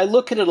 I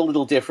look at it a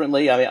little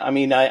differently.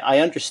 I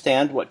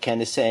understand what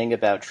Ken is saying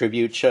about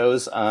tribute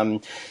shows.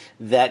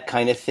 That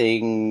kind of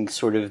thing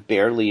sort of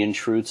barely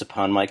intrudes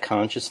upon my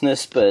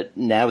consciousness, but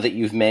now that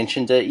you've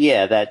mentioned it,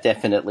 yeah, that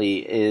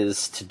definitely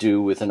is to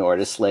do with an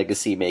artist's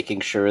legacy,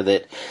 making sure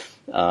that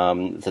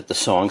that the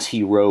songs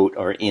he wrote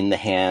are in the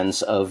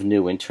hands of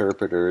new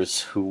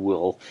interpreters who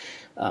will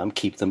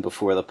keep them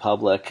before the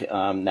public.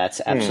 That's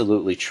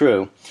absolutely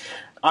true.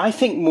 I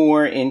think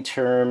more in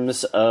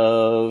terms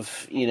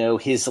of,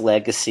 his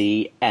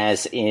legacy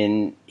as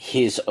in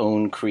his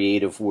own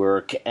creative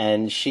work,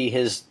 and she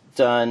has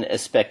done a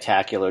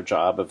spectacular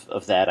job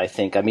of that, I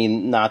think. I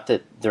mean, not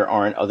that there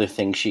aren't other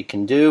things she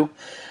can do,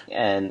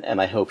 and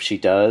I hope she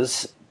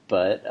does,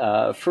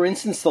 but for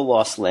instance, the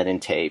Lost Lennon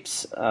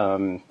tapes,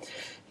 that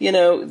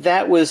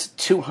was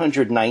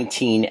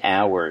 219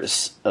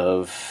 hours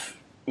of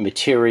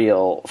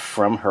material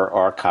from her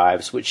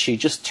archives, which she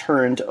just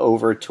turned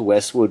over to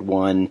Westwood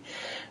One.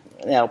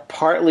 Now,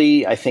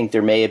 partly, I think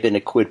there may have been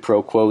a quid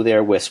pro quo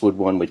there. Westwood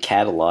One would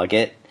catalog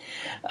it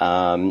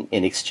in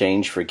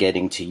exchange for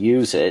getting to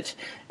use it.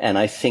 And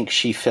I think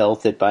she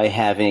felt that by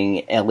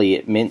having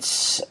Elliot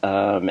Mintz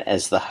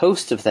as the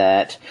host of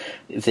that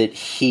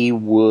he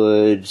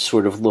would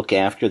sort of look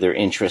after their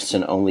interests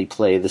and only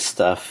play the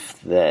stuff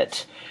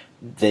that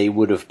they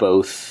would have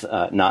both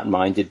not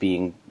minded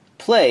being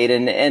played.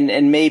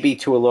 And maybe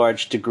to a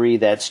large degree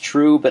that's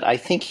true, but I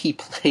think he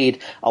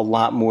played a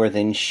lot more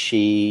than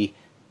she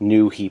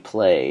knew he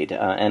played.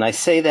 And I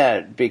say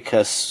that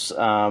because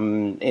in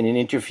an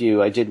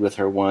interview I did with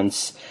her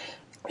once,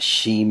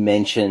 she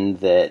mentioned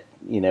that,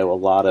 a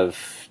lot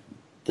of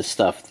the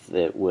stuff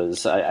that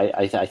was,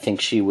 I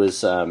think she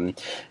was,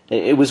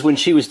 it was when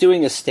she was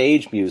doing a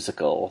stage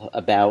musical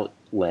about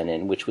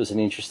Lennon, which was an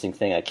interesting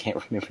thing. I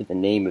can't remember the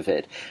name of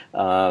it.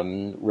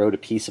 Wrote a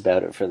piece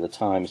about it for the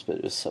Times, but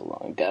it was so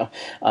long ago.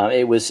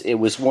 It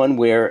was one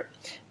where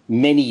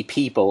many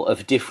people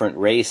of different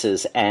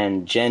races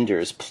and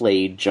genders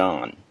played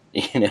John.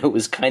 It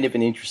was kind of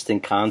an interesting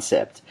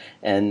concept,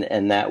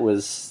 and that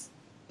was,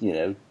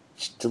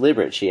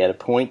 deliberate. She had a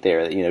point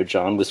there that,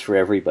 John was for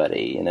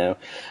everybody,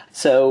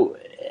 So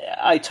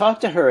I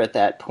talked to her at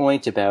that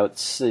point about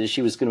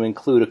she was going to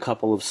include a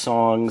couple of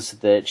songs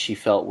that she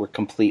felt were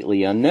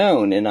completely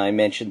unknown, and I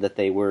mentioned that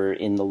they were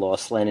in the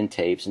Lost Lennon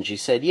tapes, and she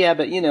said, yeah,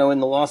 but, in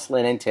the Lost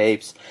Lennon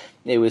tapes,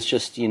 it was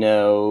just,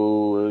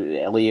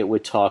 Elliot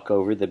would talk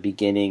over the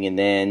beginning and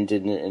end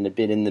and a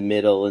bit in the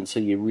middle, and so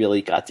you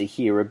really got to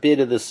hear a bit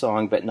of the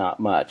song, but not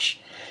much.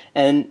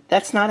 And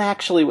that's not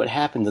actually what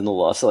happened in the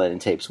Lost Lennon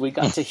tapes. We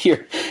got to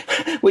hear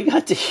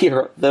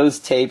those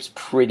tapes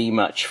pretty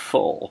much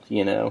full,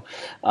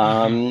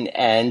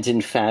 and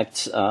in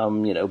fact,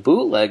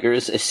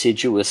 bootleggers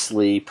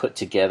assiduously put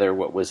together,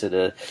 what was it,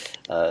 a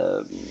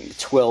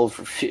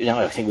 12, no,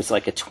 I think it was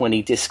like a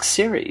 20-disc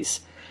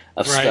series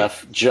of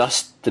stuff,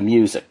 just the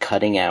music,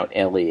 cutting out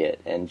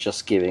Elliot and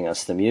just giving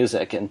us the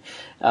music. And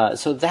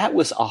so that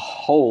was a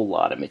whole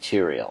lot of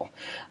material.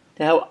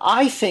 Now,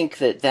 I think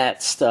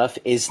that stuff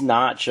is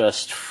not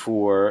just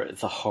for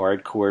the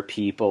hardcore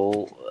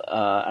people.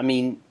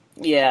 Maybe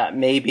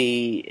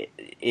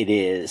it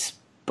is.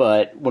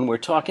 But when we're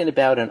talking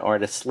about an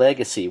artist's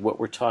legacy, what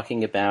we're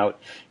talking about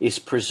is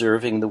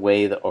preserving the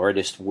way the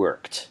artist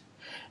worked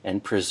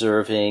and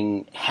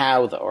preserving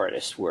how the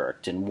artist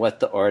worked and what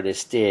the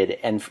artist did.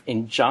 And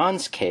in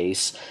John's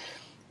case,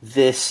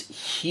 this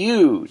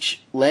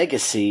huge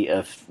legacy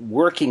of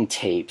working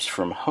tapes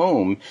from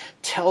home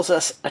tells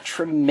us a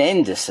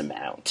tremendous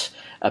amount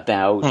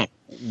about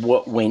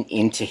what went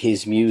into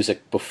his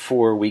music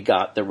before we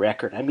got the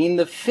record. I mean,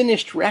 the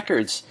finished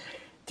records,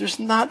 there's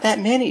not that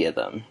many of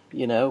them,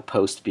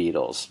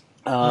 post-Beatles.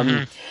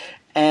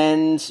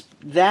 And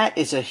that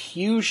is a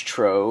huge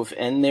trove,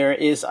 and there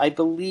is, I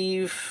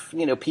believe,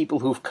 people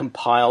who've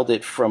compiled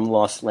it from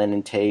Lost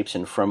Lennon tapes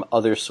and from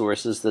other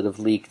sources that have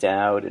leaked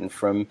out and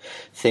from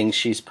things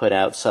she's put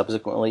out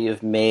subsequently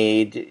have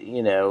made,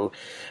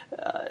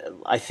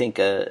 I think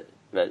a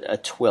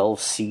 12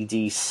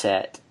 CD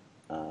set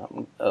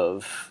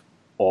of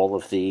all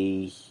of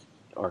the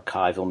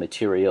archival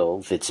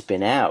material that's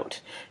been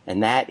out,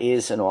 and that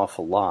is an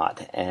awful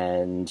lot.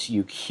 And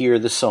you hear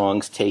the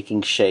songs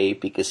taking shape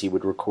because he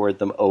would record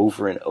them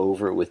over and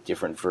over with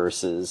different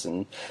verses,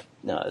 and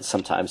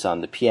sometimes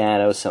on the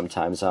piano,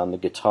 sometimes on the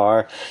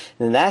guitar.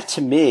 And that,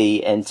 to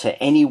me, and to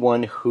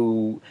anyone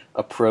who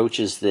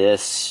approaches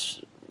this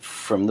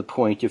from the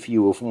point of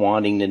view of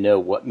wanting to know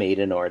what made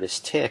an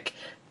artist tick,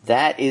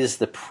 that is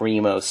the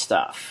primo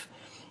stuff.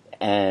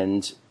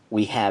 And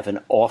we have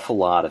an awful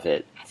lot of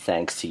it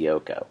thanks to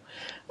Yoko.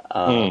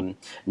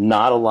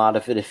 Not a lot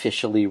of it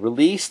officially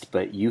released,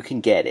 but you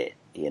can get it.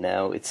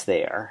 It's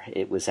there.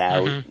 It was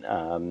out.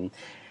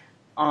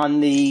 On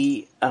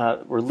the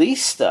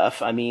release stuff,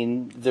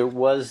 there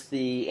was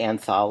the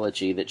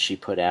anthology that she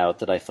put out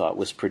that I thought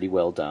was pretty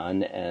well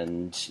done,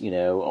 and,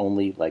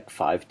 only like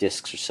 5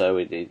 discs or so.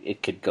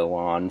 It could go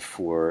on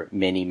for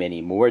many,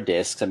 many more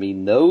discs.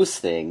 Those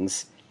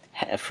things,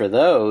 for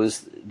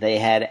those, they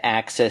had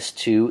access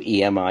to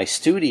EMI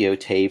studio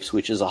tapes,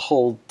 which is a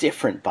whole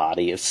different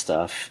body of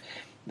stuff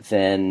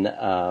than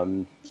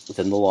the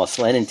Lost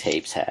Lennon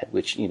tapes had,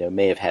 which,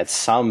 may have had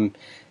some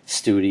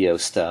studio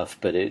stuff,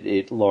 but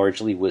it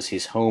largely was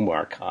his home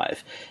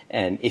archive.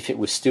 And if it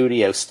was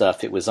studio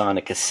stuff, it was on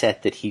a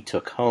cassette that he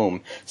took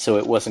home, so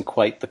it wasn't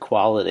quite the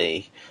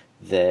quality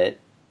that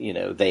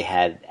they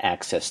had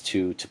access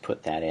to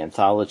put that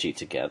anthology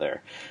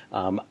together.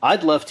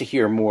 I'd love to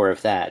hear more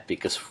of that,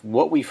 because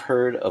what we've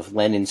heard of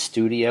Lennon's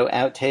studio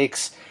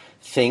outtakes,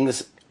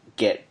 things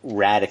get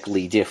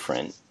radically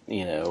different,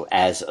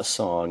 as a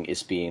song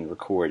is being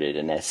recorded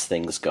and as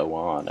things go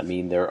on.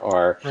 There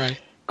are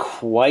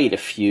quite a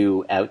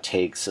few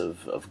outtakes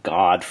of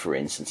God, for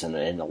instance,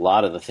 and a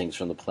lot of the things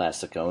from the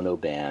Plastic Ono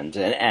Band,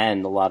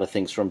 and a lot of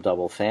things from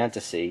Double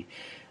Fantasy.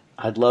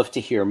 I'd love to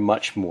hear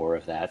much more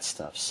of that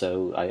stuff,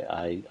 so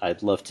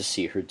I'd love to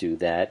see her do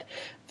that.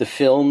 The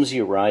films,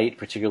 you're right,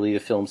 particularly the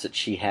films that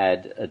she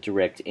had a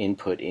direct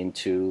input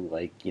into,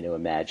 like,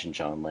 Imagine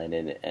John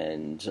Lennon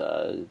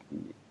and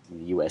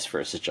U.S.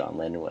 versus John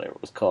Lennon, whatever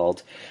it was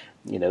called.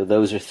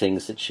 Those are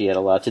things that she had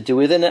a lot to do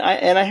with. And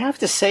I have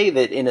to say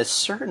that in a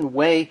certain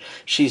way,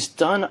 she's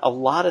done a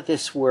lot of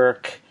this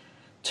work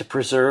to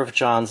preserve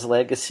John's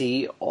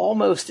legacy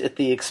almost at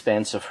the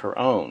expense of her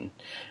own.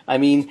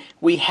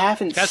 We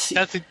haven't... That's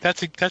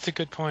a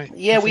good point.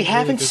 Yeah, that's we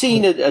haven't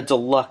seen a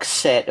deluxe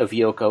set of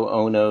Yoko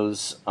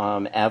Ono's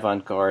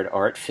avant-garde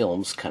art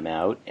films come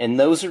out, and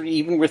those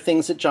were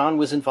things that John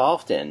was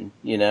involved in.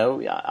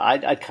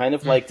 I'd kind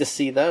of like to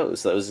see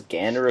those. Those,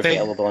 again, are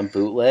available on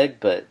bootleg,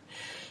 but...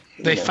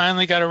 they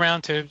finally got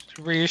around to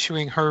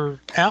reissuing her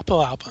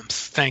Apple albums.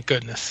 Thank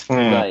goodness.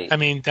 Right. I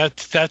mean,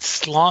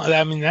 that's long.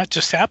 I mean, that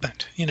just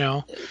happened,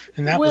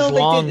 and that was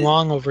Well,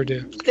 long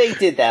overdue. They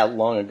did that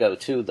long ago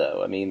too,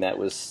 though. I mean, there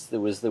was The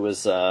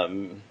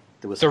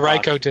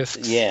Ryko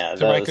discs. Yeah,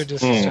 the Ryko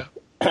discs stuff.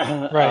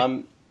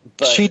 Right.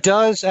 But She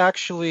does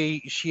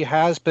actually. She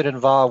has been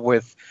involved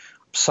with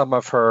some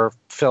of her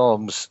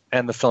films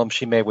and the film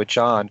she made with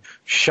John,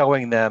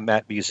 showing them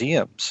at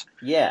museums,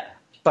 yeah,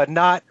 but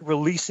not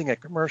releasing it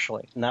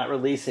commercially. not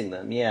releasing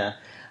them. Yeah.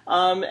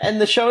 And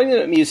the showing them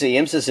at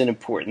museums is an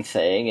important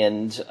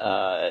thing,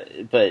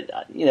 but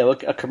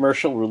a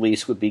commercial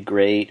release would be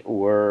great.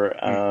 Or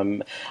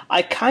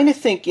I kind of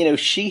think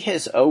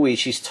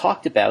she's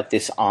talked about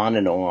this on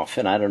and off,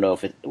 and I don't know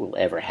if it will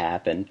ever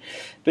happen,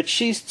 but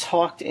she's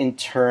talked in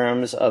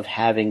terms of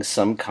having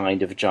some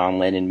kind of John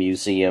Lennon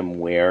museum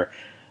where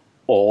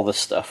all the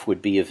stuff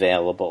would be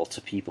available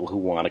to people who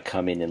want to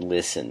come in and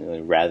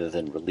listen, rather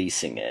than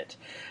releasing it.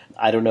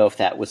 I don't know if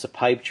that was a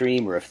pipe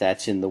dream or if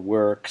that's in the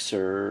works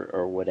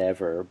or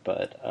whatever,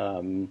 but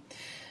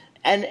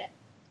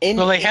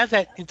they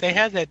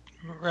had that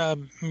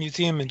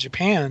museum in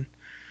Japan,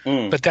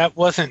 but that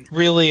wasn't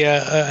really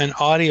an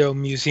audio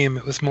museum.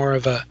 It was more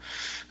of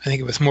I think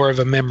it was more of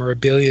a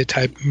memorabilia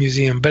type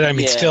museum. But I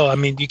mean, still, I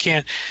mean, you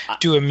can't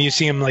do a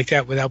museum like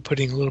that without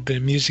putting a little bit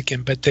of music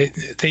in. But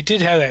they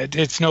did have that.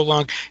 It's no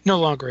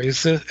longer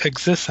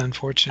exists,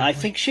 unfortunately. I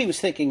think she was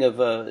thinking of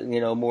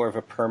more of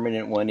a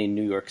permanent one in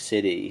New York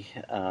City.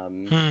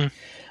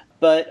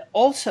 But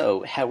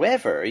also,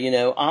 however,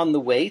 on the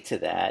way to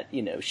that,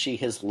 she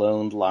has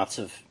loaned lots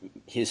of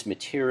his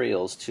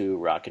materials to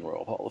Rock and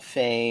Roll Hall of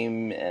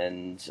Fame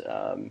and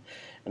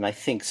I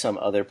think some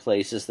other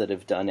places that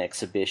have done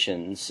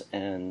exhibitions,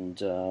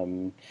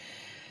 and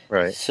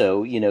Right.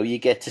 so you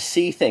get to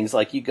see things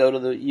like you go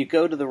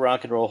to the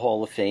Rock and Roll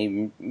Hall of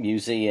Fame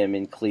Museum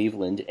in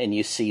Cleveland, and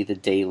you see the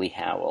Daily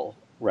Howl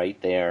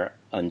right there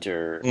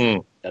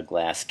under a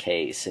glass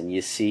case, and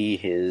you see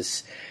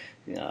his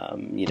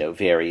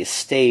various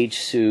stage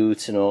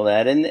suits and all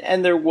that,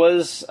 and there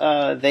was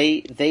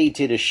they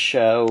did a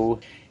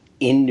show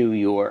in New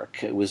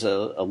York. It was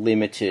a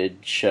limited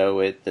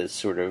show at the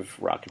sort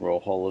of Rock and Roll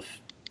Hall of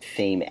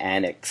Fame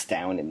annex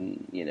down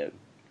in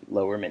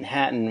Lower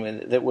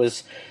Manhattan. That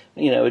was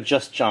a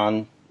just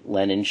John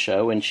Lennon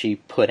show, and she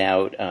put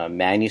out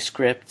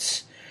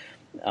manuscripts,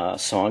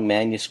 song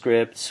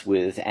manuscripts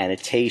with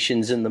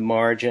annotations in the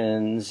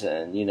margins,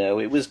 and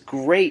it was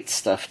great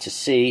stuff to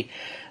see.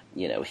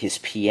 His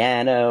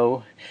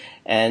piano.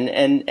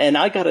 And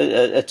I got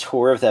a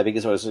tour of that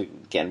because I was,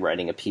 again,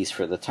 writing a piece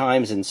for the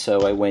Times, and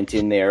so I went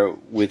in there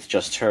with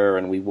just her,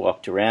 and we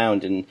walked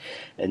around, and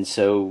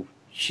so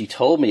she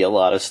told me a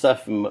lot of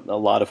stuff, a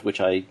lot of which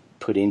I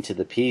put into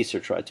the piece or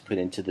tried to put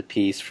into the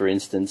piece. For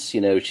instance,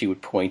 she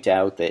would point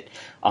out that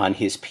on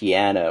his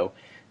piano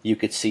you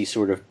could see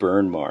sort of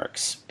burn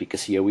marks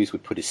because he always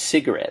would put his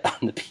cigarette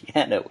on the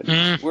piano when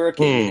he was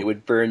working, and it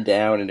would burn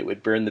down and it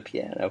would burn the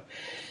piano.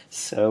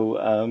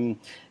 So,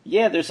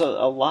 there's a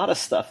lot of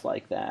stuff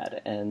like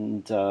that.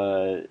 And,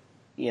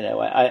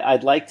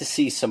 I'd like to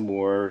see some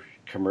more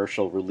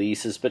commercial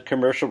releases, but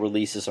commercial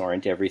releases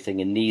aren't everything.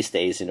 And these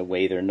days, in a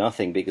way, they're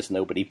nothing because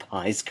nobody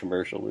buys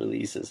commercial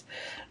releases.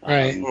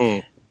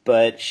 Right.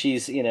 But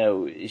she's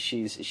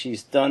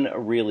done a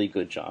really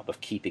good job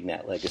of keeping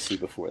that legacy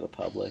before the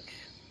public.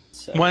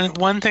 So.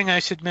 One thing I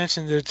should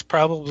mention that's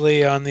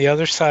probably on the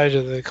other side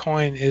of the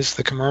coin is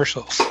the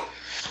commercials.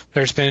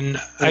 I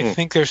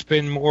think there's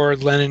been more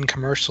Lennon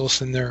commercials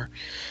than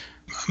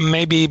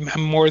maybe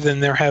more than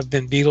there have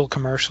been Beatle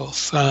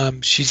commercials.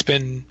 She's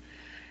been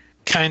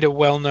kind of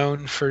well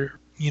known for,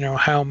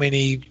 how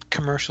many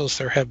commercials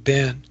there have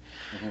been.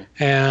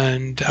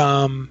 And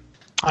I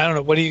don't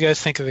know. What do you guys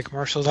think of the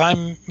commercials? The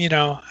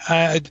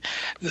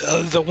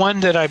one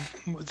the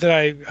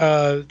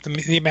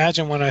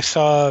Imagine one I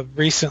saw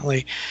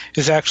recently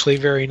is actually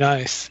very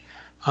nice.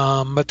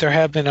 But there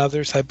have been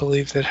others, I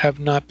believe, that have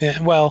not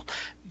been. Well,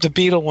 the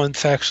Beatle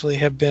ones actually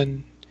have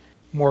been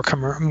more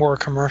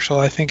commercial.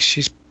 I think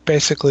she's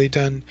basically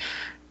done.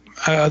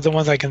 The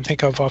ones I can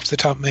think of off the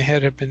top of my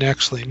head have been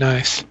actually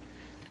nice.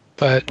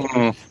 But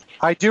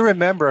I do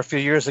remember a few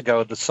years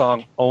ago the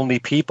song "Only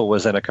People"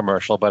 was in a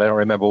commercial, but I don't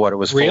remember what it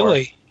was for.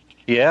 Really?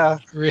 Yeah,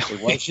 really.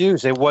 It was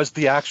used. It was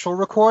the actual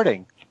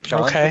recording.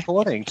 John's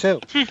recording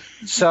too.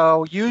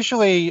 So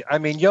usually, I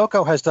mean,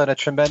 Yoko has done a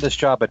tremendous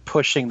job at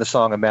pushing the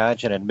song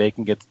 "Imagine" and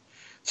making it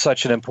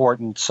such an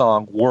important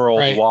song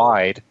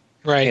worldwide.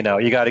 Right.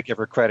 You got to give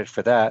her credit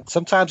for that.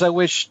 Sometimes I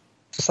wish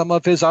some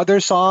of his other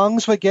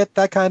songs would get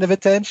that kind of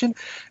attention,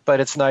 but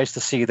it's nice to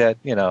see that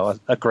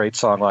a great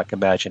song like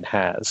 "Imagine"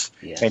 has,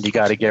 and you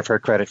got to give her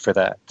credit for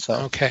that. So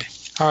okay,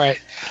 all right,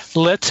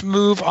 let's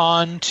move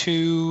on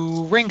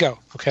to Ringo.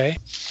 Okay,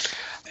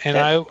 and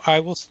I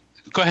will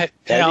go ahead.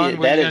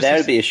 That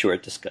would be a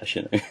short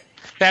discussion.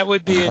 That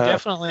would be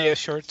definitely a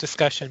short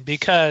discussion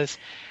because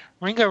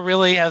Ringo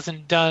really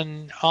hasn't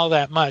done all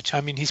that much.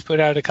 I mean, he's put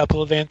out a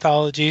couple of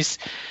anthologies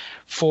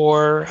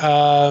for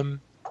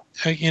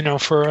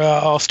for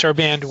All-Star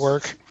Band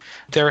work.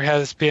 There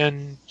has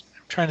been,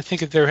 I'm trying to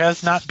think if there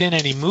has not been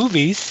any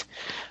movies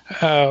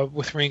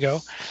with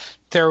Ringo.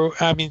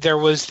 There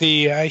was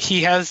he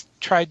has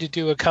tried to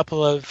do a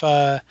couple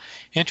of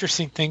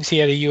interesting things. He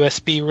had a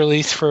USB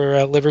release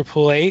for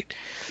Liverpool 8.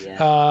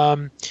 Yeah.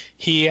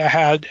 He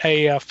had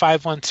a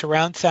 5.1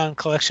 surround sound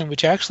collection,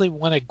 which actually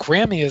won a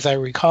Grammy, as I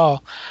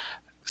recall.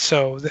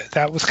 So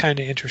that was kind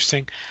of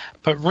interesting.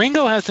 But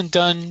Ringo hasn't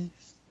done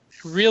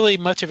really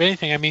much of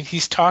anything. I mean,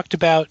 he's talked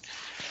about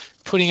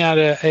putting out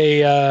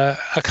a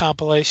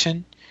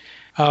compilation.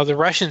 The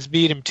Russians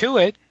beat him to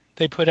it.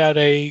 They put out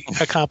a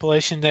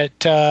compilation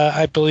that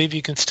I believe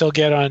you can still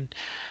get on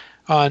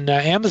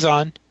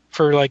Amazon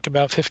for like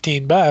about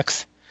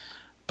 $15,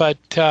 but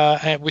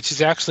which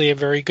is actually a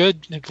very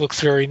good. It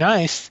looks very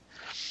nice.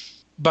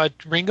 But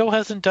Ringo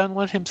hasn't done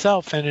one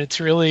himself, and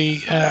it's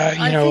really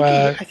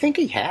I think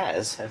he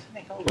has.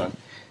 Hold on.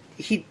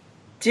 He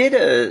did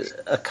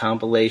a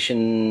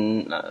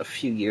compilation a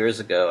few years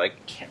ago. I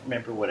can't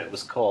remember what it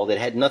was called. It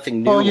had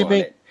nothing new on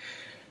it.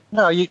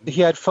 No, he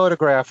had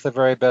photographed the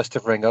very best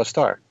of Ringo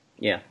Starr.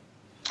 Yeah.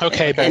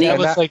 Okay, but that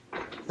was like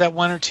that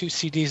one or two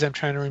CDs. I'm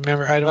trying to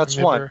remember. I don't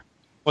remember. One.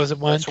 Was it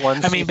one? That's one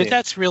I mean, CD. but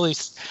that's really.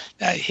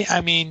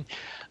 I mean,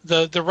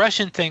 the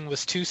Russian thing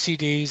was 2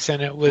 CDs,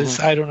 and it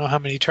was I don't know how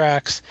many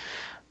tracks,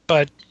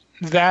 but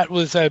that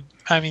was a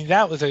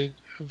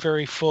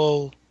very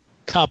full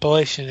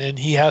compilation, and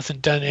he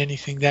hasn't done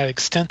anything that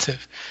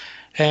extensive.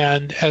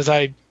 And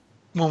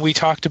when we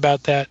talked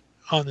about that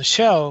on the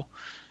show,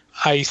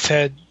 I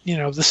said,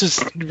 this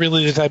is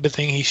really the type of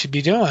thing he should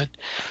be doing.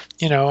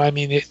 I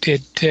mean,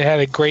 it had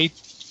a great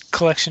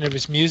collection of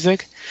his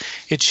music.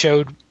 It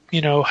showed,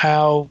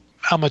 how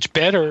much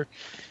better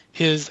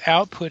his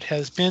output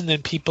has been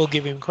than people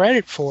give him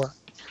credit for,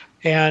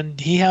 and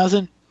he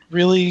hasn't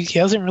really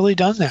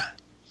done that.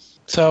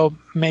 So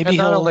maybe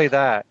not only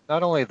that,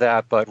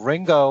 but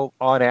Ringo,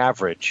 on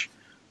average,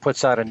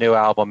 puts out a new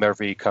album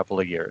every couple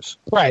of years.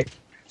 Right.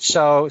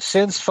 So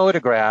since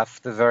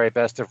Photograph, the very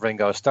best of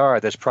Ringo Starr,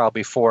 there's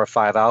probably 4 or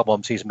 5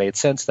 albums he's made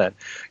since then.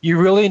 You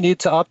really need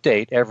to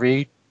update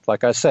every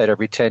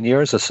 10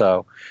 years or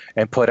so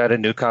and put out a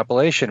new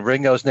compilation.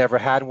 Ringo's never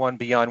had one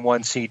beyond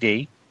 1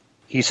 CD.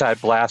 He's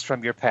had Blast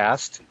from Your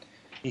Past.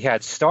 He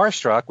had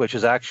Starstruck, which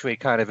is actually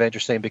kind of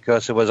interesting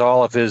because it was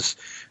all of his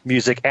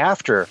music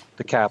after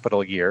the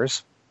Capitol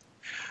years.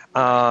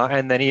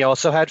 And then he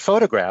also had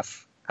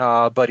Photograph.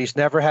 But he's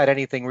never had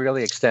anything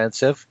really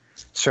extensive.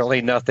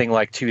 Certainly nothing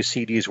like 2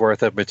 CDs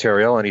worth of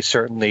material, and he's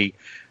certainly,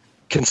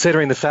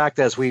 considering the fact,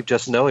 as we've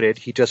just noted,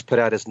 he just put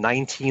out his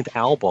 19th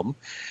album.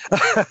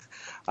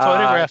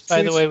 Photograph,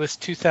 by the way, was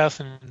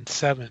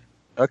 2007.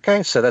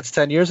 Okay, so that's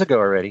 10 years ago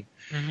already.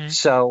 Mm-hmm.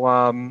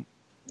 So,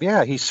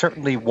 he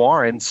certainly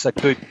warrants a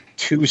good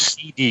 2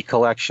 CD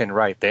collection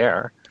right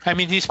there. I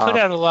mean, he's put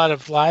out a lot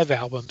of live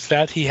albums,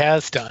 that he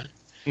has done.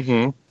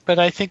 Mm-hmm. But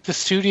I think the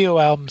studio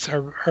albums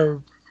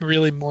are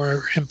really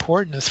more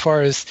important as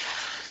far as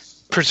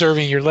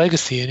preserving your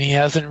legacy, and he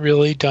hasn't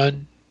really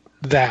done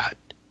that.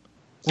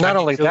 Not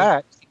only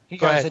that, he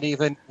hasn't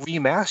even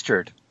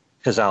remastered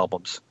his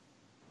albums.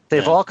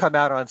 They've all come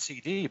out on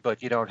CD,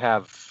 but you don't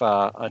have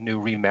a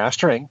new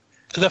remastering.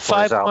 The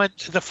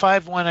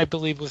 5.1, I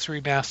believe, was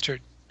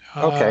remastered.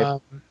 Okay.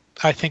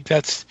 I think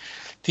that's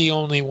the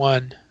only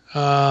one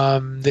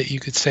that you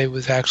could say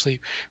was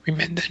actually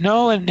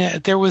no, and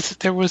there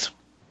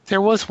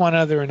was one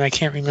other, and I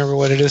can't remember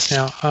what it is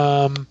now.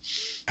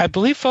 I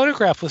believe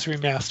Photograph was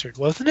remastered,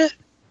 wasn't it?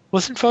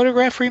 Wasn't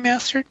Photograph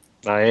remastered?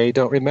 I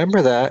don't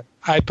remember that.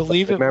 I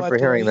believe I remember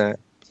hearing that.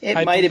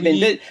 It might have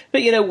been,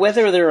 but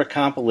whether there are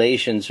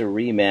compilations or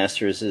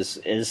remasters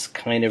is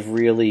kind of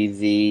really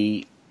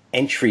the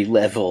entry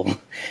level.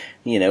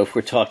 If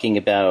we're talking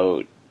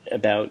about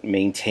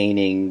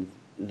maintaining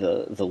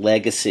the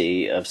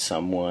legacy of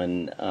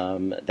someone,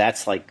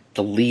 that's like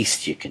the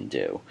least you can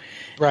do.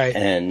 Right.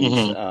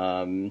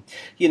 And,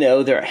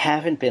 there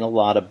haven't been a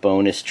lot of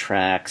bonus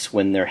tracks.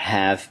 When there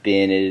have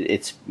been,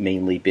 it's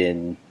mainly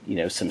been,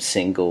 some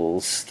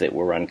singles that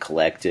were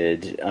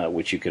uncollected,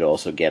 which you could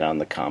also get on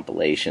the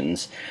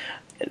compilations.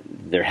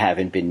 There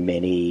haven't been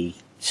many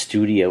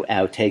studio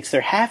outtakes.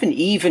 There haven't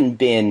even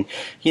been,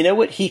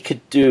 what he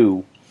could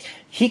do?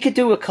 He could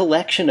do a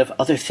collection of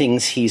other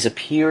things he's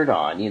appeared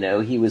on.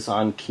 He was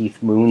on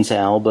Keith Moon's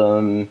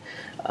album.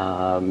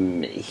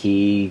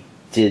 He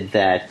did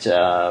that,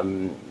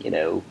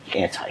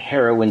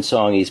 anti-heroin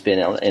song. He's been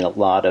in a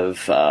lot of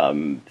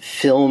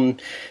film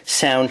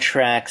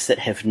soundtracks that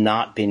have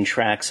not been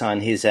tracks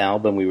on his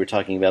album. We were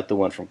talking about the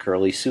one from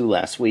Curly Sue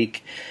last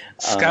week.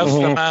 Scouse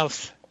the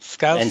Mouse.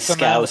 Scouse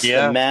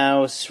the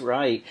Mouse,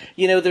 right.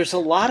 There's a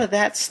lot of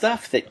that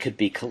stuff that could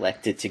be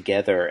collected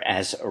together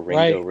as a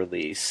Ringo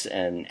release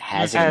and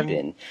hasn't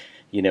been,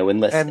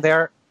 unless... And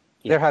there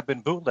have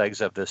been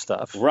bootlegs of this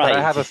stuff. Right. But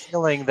I have a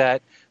feeling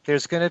that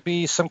there's going to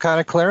be some kind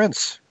of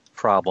clearance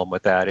problem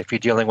with that if you're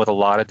dealing with a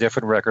lot of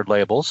different record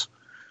labels,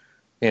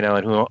 and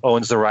who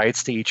owns the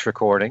rights to each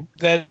recording.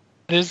 That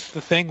is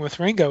the thing with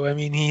Ringo. I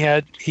mean,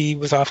 he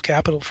was off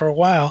Capitol for a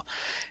while,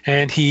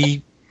 and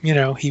he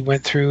he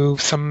went through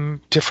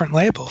some different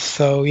labels.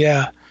 So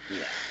yeah, Yeah.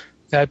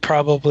 that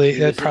probably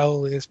is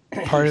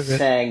part He of it.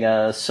 sang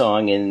a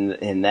song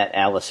in that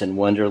Alice in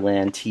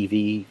Wonderland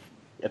TV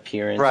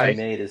appearance he Right.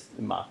 made as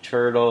the Mock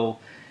Turtle.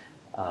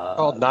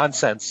 Called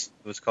Nonsense.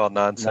 It was called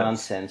Nonsense.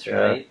 Nonsense, Yeah.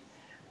 right?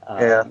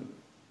 Yeah.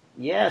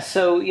 Yeah,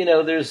 so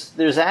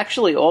there's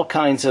actually all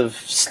kinds of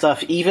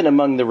stuff, even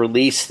among the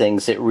release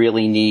things, that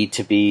really need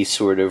to be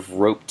sort of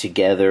roped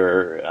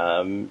together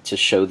to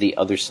show the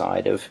other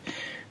side of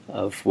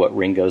what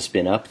Ringo's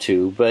been up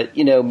to. But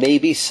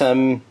maybe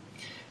some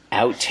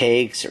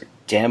outtakes or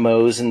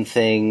demos and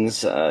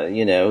things,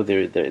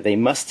 they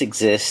must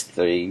exist.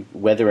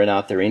 Whether or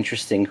not they're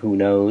interesting, who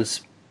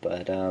knows?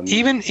 But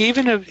even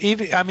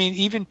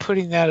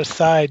putting that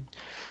aside,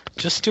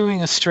 just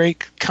doing a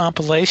straight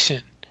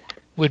compilation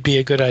would be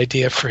a good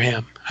idea for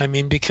him. I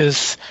mean,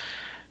 because,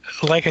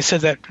 like I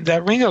said,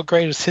 that Ringo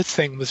Greatest Hits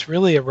thing was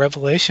really a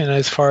revelation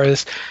as far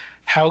as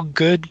how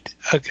good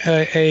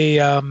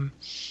an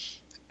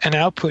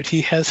output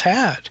he has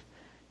had,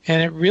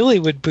 and it really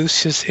would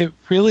boost his his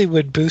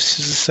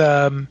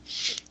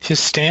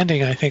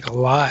standing. I think a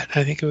lot.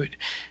 I think it would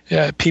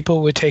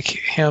people would take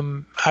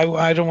him.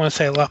 I don't want to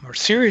say a lot more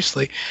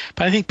seriously,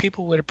 but I think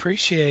people would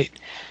appreciate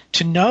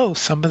to know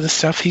some of the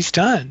stuff he's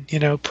done.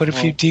 Put a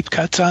few deep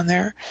cuts on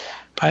there.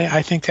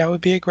 I think that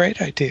would be a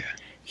great idea.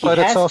 But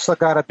it's also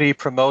got to be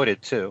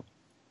promoted, too.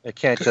 It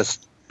can't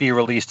just be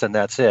released and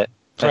that's it.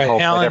 And Right.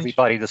 hope Alan, that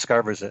everybody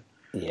discovers it.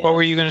 Yeah. What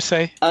were you going to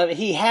say?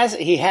 He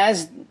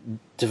has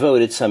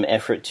devoted some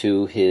effort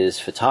to his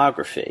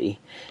photography,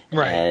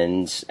 Right.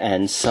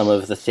 and some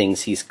of the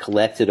things he's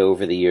collected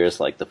over the years,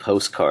 like the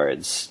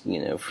postcards,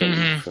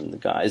 from the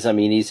guys. I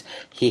mean,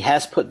 he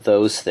has put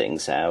those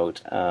things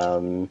out.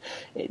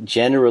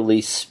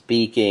 Generally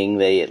speaking,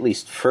 they at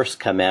least first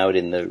come out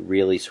in the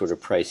really sort of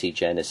pricey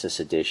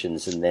Genesis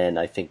editions, and then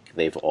I think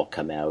they've all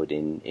come out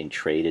in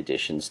trade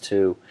editions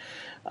too.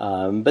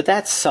 But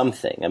that's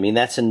something. I mean,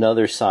 that's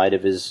another side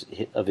of his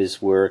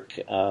work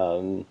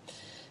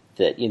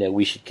that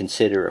we should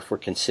consider if we're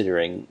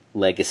considering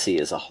legacy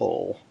as a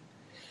whole.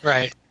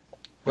 Right.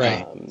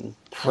 Right.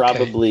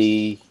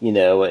 Probably,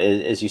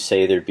 as you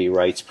say, there'd be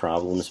rights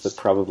problems, but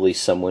probably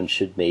someone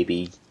should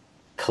maybe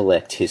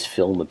collect his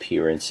film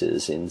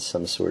appearances in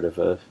some sort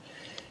of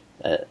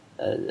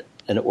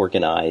an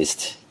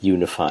organized,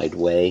 unified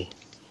way.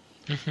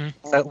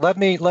 Mm-hmm. Let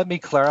me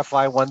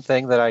clarify one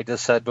thing that I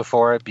just said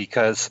before,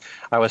 because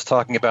I was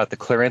talking about the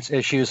clearance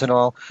issues and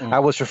all. I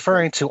was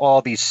referring to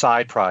all these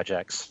side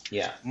projects,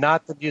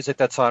 not the music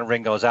that's on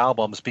Ringo's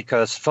albums,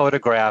 because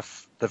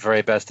Photograph, the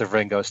very best of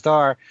Ringo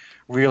Starr,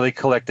 really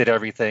collected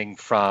everything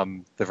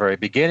from the very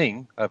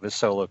beginning of his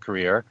solo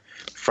career,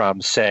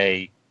 from,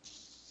 say,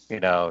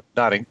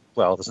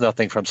 there's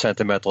nothing from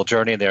Sentimental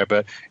Journey in there,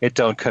 but It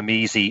Don't Come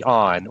Easy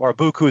on, or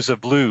Bukus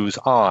of Blues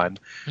on,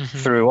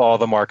 through all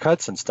the Mark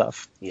Hudson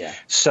stuff. Yeah.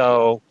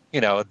 So,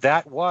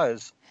 that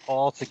was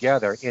all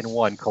together in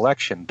one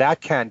collection.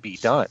 That can be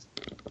done.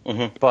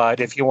 Mm-hmm. But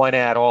if you want to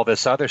add all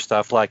this other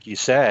stuff, like you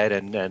said,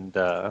 and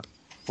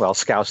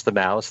Scouse the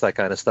Mouse, that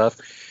kind of stuff,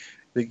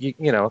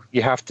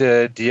 you have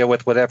to deal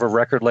with whatever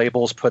record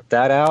labels put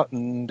that out,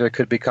 and there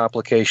could be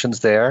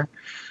complications there.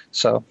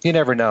 So you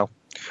never know.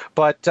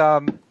 But,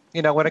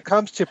 when it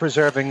comes to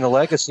preserving the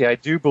legacy, I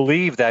do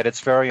believe that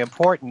it's very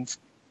important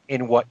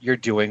in what you're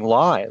doing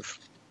live.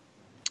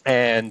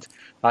 And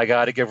I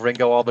got to give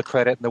Ringo all the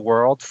credit in the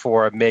world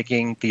for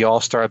making the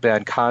All-Star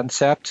Band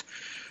concept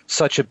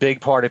such a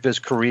big part of his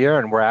career.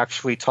 And we're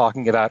actually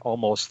talking about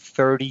almost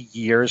 30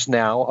 years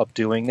now of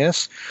doing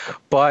this.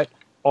 But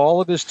all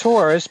of his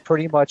tours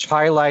pretty much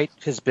highlight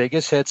his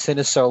biggest hits in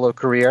his solo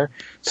career,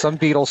 some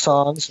Beatles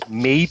songs,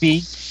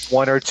 maybe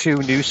one or two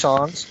new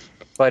songs,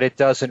 but it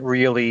doesn't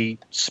really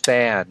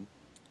span,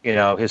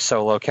 his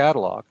solo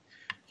catalog.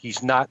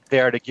 He's not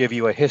there to give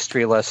you a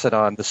history lesson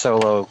on the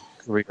solo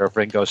career of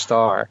Ringo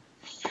Starr.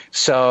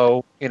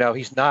 So,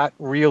 he's not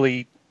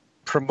really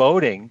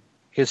promoting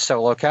his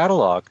solo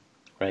catalog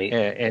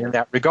in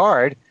that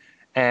regard.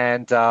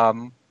 And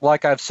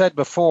like I've said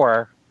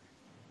before,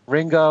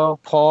 Ringo,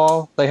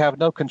 Paul, they have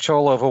no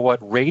control over what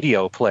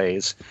radio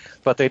plays,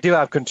 but they do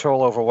have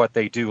control over what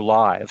they do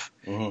live.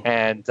 Mm-hmm.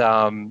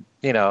 And,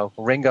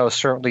 Ringo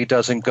certainly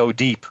doesn't go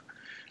deep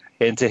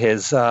into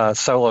his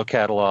solo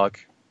catalog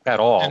at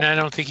all. And I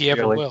don't think he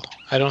ever will.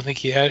 I don't think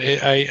he had.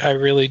 I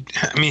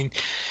mean,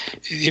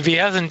 if he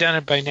hasn't done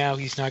it by now,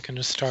 he's not going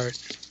to start.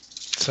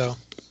 So.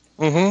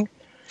 Mm-hmm.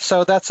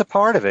 So that's a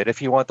part of it.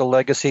 If you want the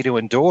legacy to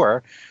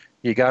endure,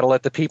 you got to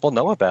let the people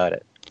know about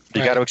it.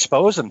 You got to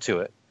expose them to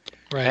it.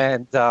 Right.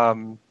 And,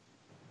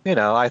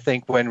 I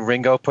think when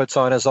Ringo puts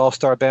on his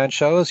All-Star Band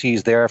shows,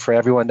 he's there for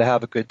everyone to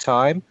have a good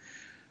time.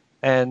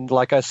 And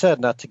like I said,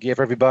 not to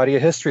give everybody a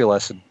history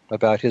lesson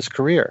about his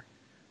career.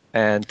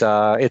 And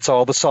it's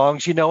all the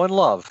songs you know and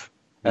love,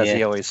 as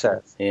he always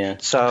says. Yeah.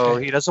 So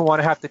he doesn't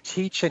want to have to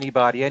teach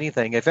anybody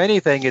anything. If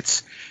anything,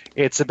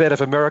 it's a bit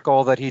of a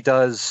miracle that he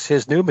does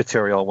his new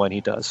material when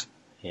he does.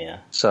 Yeah.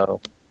 So.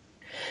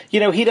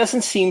 He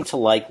doesn't seem to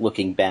like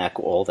looking back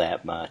all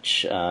that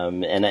much.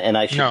 And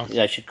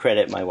I should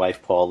credit my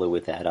wife Paula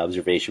with that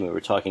observation. We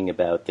were talking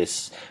about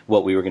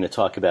what we were going to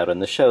talk about on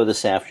the show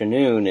this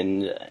afternoon,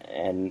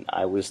 and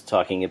I was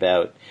talking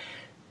about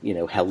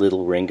how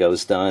little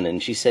Ringo's done,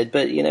 and she said,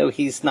 but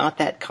he's not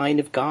that kind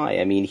of guy.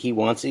 I mean,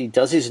 he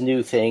does his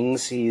new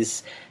things.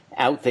 He's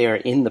out there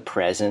in the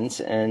present,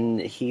 and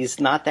he's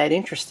not that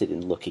interested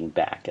in looking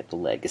back at the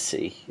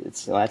legacy. He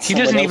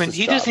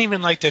doesn't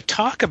even like to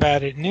talk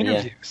about it in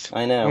interviews. Yeah,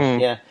 I know.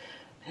 Yeah,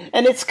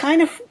 and it's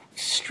kind of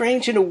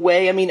strange in a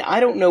way. I mean,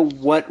 I don't know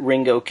what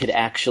Ringo could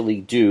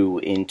actually do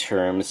in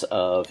terms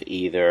of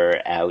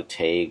either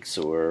outtakes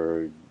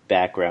or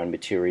background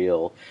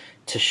material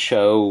to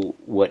show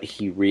what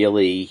he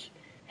really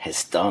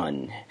has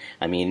done.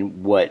 I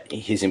mean, what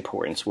his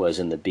importance was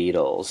in the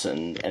Beatles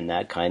and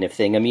that kind of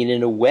thing. I mean,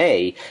 in a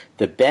way,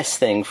 the best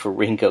thing for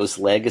Ringo's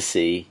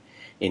legacy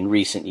in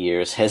recent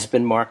years has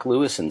been Mark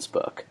Lewison's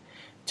book,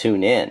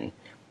 Tune In,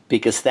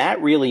 because that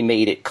really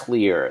made it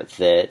clear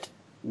that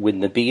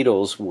when the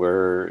Beatles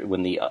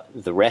when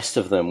the rest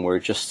of them were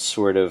just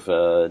sort of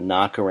a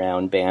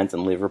knock-around band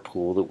in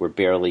Liverpool that were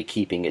barely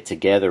keeping it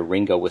together,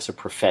 Ringo was a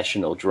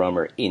professional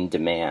drummer in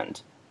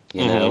demand.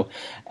 And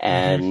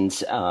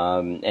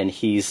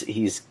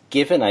he's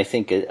given, I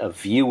think, a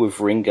view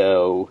of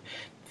Ringo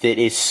that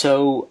is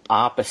so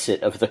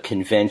opposite of the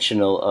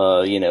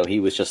conventional, he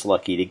was just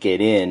lucky to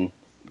get in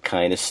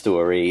kind of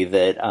story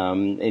that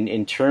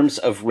in terms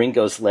of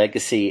Ringo's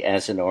legacy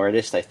as an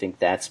artist, I think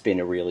that's been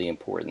a really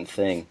important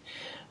thing,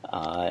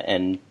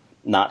 and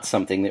not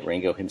something that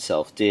Ringo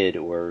himself did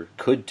or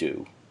could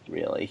do,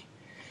 really.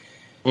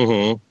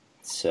 Mm-hmm.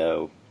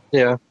 So,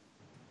 yeah.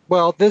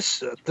 Well, the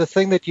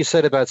thing that you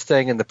said about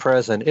staying in the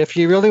present, if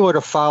you really were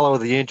to follow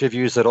the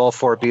interviews that all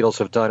four Beatles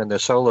have done in their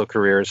solo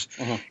careers,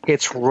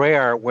 it's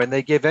rare when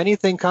they give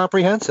anything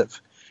comprehensive.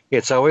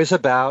 It's always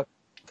about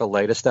the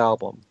latest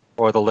album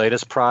or the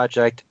latest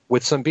project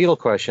with some Beatle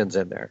questions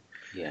in there.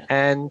 Yeah.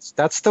 And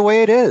that's the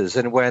way it is.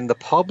 And when the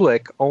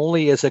public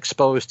only is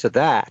exposed to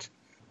that,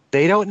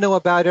 they don't know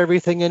about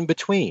everything in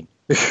between.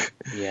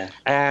 Yeah.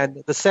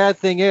 And the sad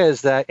thing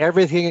is that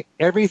everything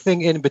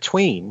in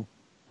between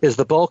is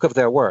the bulk of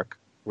their work.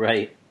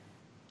 Right.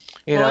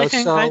 I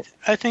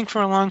think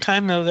for a long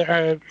time, though, there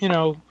are,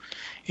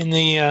 in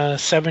the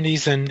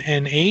 70s and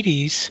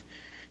 80s,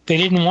 they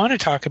didn't want to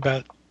talk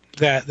about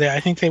that. I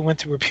think they went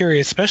through a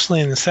period,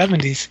 especially in the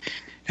 70s,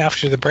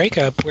 after the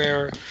breakup,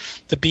 where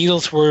the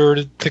Beatles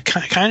were the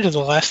kind of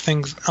the last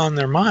things on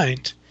their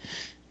mind.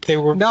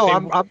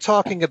 I'm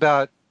talking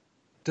about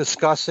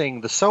discussing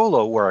the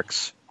solo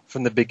works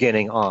from the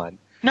beginning on.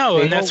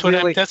 No, and that's what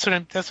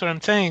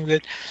I'm saying.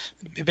 That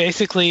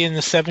basically in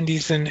the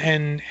 70s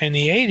and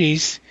the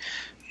 80s,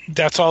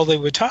 that's all they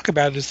would talk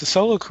about is the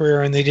solo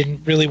career, and they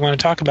didn't really want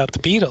to talk about the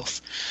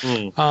Beatles.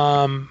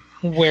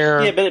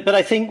 But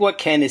I think what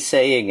Ken is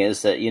saying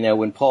is that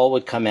when Paul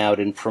would come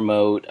out and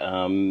promote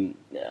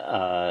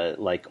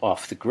like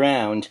Off the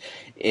Ground,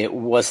 it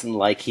wasn't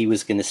like he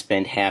was going to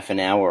spend half an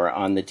hour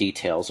on the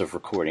details of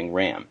recording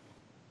Ram.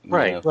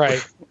 Right.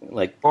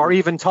 Like, or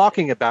even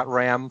talking about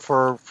Ram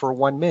for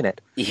 1 minute.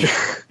 Yeah.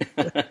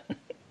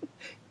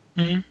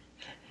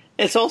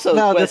 It's also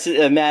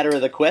a matter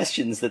of the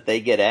questions that they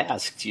get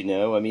asked,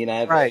 I mean, I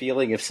have a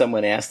feeling if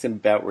someone asked him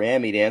about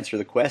Ram, he'd answer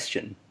the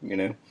question,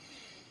 Yeah,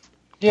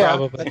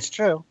 Probably. That's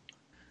true.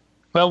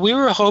 Well, we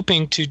were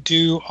hoping to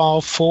do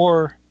all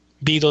four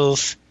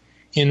Beatles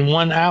in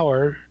 1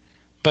 hour,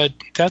 but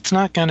that's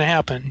not going to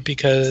happen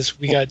because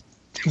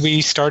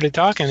we started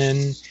talking,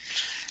 and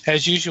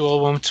as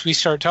usual, once we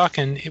start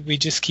talking, we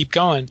just keep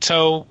going.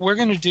 So we're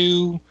going to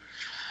do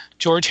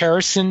George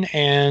Harrison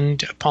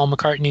and Paul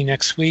McCartney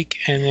next week,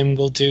 and then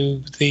we'll do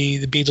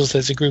the Beatles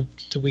as a group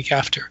the week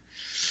after.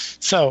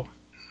 So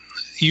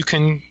you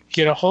can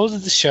get a hold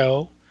of the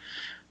show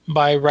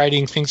by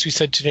writing Things We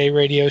Said Today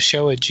radio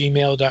show at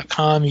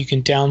gmail.com. You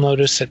can download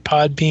us at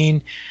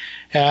Podbean.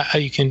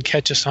 You can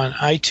catch us on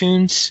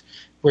iTunes,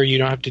 where you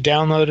don't have to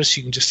download us.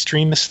 You can just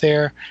stream us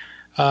there.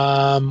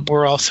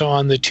 We're also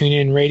on the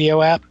TuneIn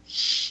Radio app.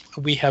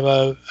 We have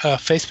a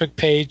Facebook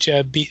page,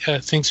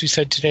 Things We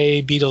Said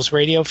Today, Beatles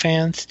Radio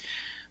Fans,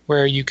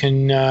 where you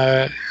can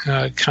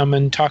come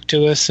and talk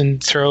to us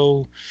and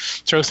throw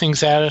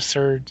things at us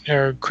or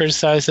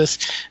criticize us.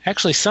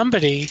 Actually,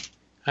 somebody,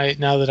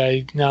 now that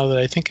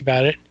I think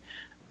about it,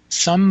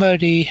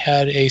 somebody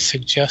had a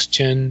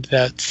suggestion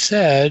that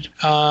said,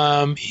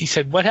 he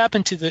said, what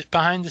happened to the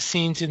behind the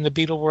scenes in the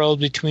Beatle world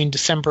between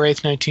December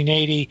 8th,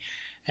 1980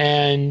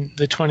 and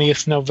the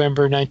 20th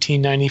November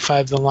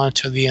 1995, the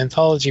launch of the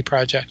Anthology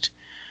Project?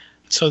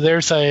 So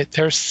there's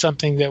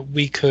something that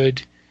we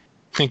could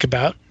think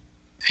about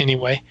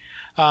anyway.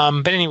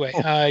 But anyway,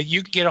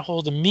 you can get a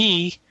hold of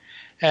me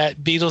at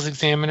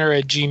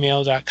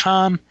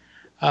BeatlesExaminer@gmail.com.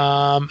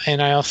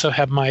 And I also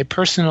have my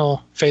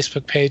personal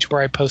Facebook page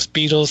where I post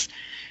Beatles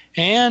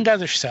and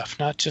other stuff,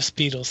 not just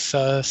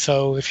Beatles.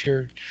 So if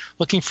you're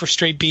looking for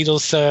straight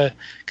Beatles,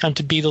 come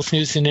to Beatles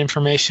News and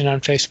Information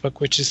on Facebook,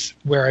 which is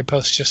where I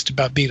post just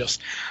about Beatles.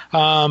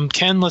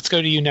 Ken, let's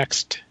go to you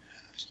next.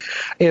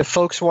 If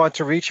folks want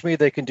to reach me,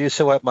 they can do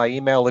so at my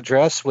email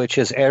address, which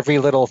is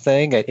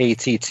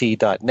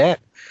everylittlething@att.net.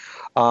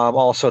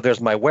 Also, there's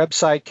my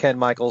website,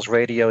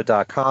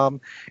 kenmichaelsradio.com.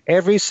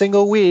 Every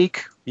single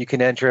week, you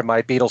can enter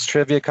my Beatles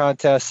trivia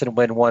contest and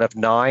win one of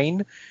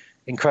 9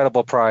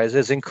 incredible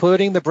prizes,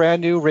 including the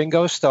brand new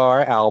Ringo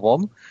Starr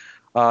album,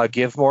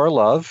 Give More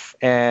Love,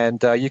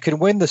 and you can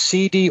win the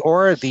CD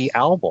or the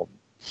album.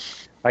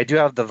 I do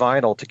have the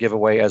vinyl to give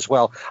away as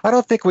well. I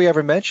don't think we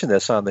ever mentioned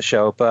this on the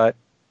show, but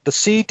the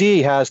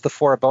CD has the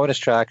 4 bonus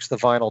tracks. The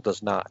vinyl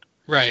does not.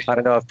 Right. I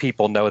don't know if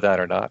people know that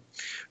or not.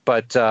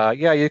 But,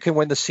 yeah, you can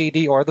win the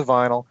CD or the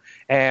vinyl.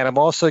 And I'm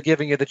also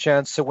giving you the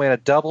chance to win a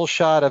double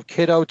shot of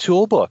Kiddo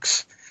Tool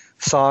Books,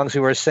 songs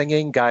we were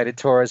singing, guided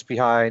tours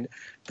behind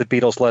the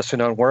Beatles'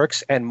 lesser-known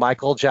works, and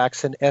Michael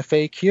Jackson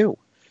FAQ.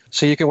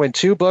 So you can win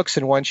 2 books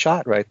in one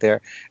shot right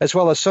there, as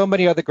well as so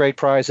many other great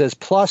prizes.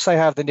 Plus, I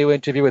have the new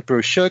interview with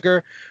Bruce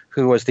Sugar,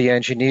 who was the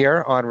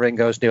engineer on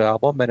Ringo's new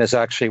album and has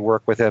actually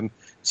worked with him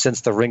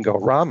since the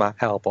Ringo-Rama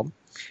album.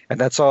 And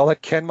that's all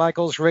at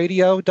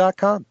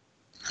kenmichaelsradio.com.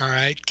 All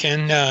right,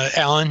 Ken,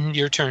 Alan,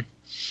 your turn.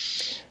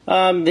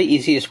 The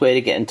easiest way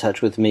to get in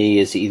touch with me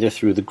is either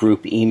through the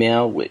group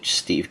email, which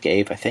Steve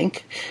gave, I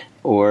think,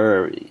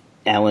 or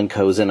Alan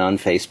Kozin on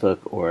Facebook,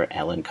 or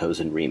Alan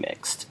Kozin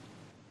Remixed.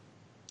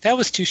 That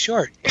was too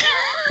short.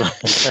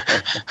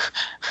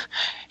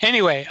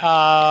 Anyway,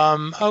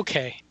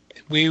 okay.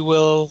 We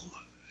will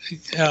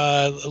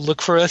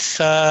look for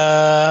us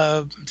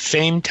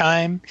same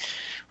time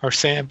or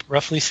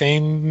roughly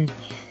same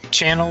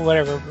channel,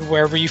 whatever,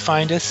 wherever you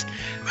find us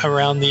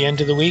around the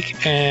end of the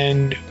week,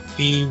 and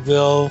we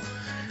will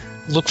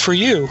look for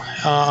you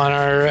on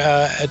our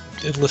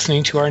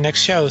listening to our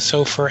next show.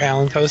 So for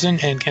Alan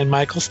Kozin and Ken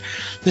Michaels,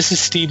 this is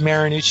Steve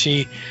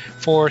Marinucci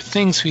for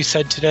Things We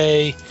Said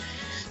Today,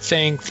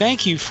 saying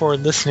thank you for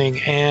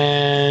listening,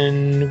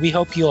 and we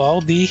hope you'll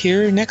all be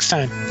here next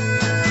time.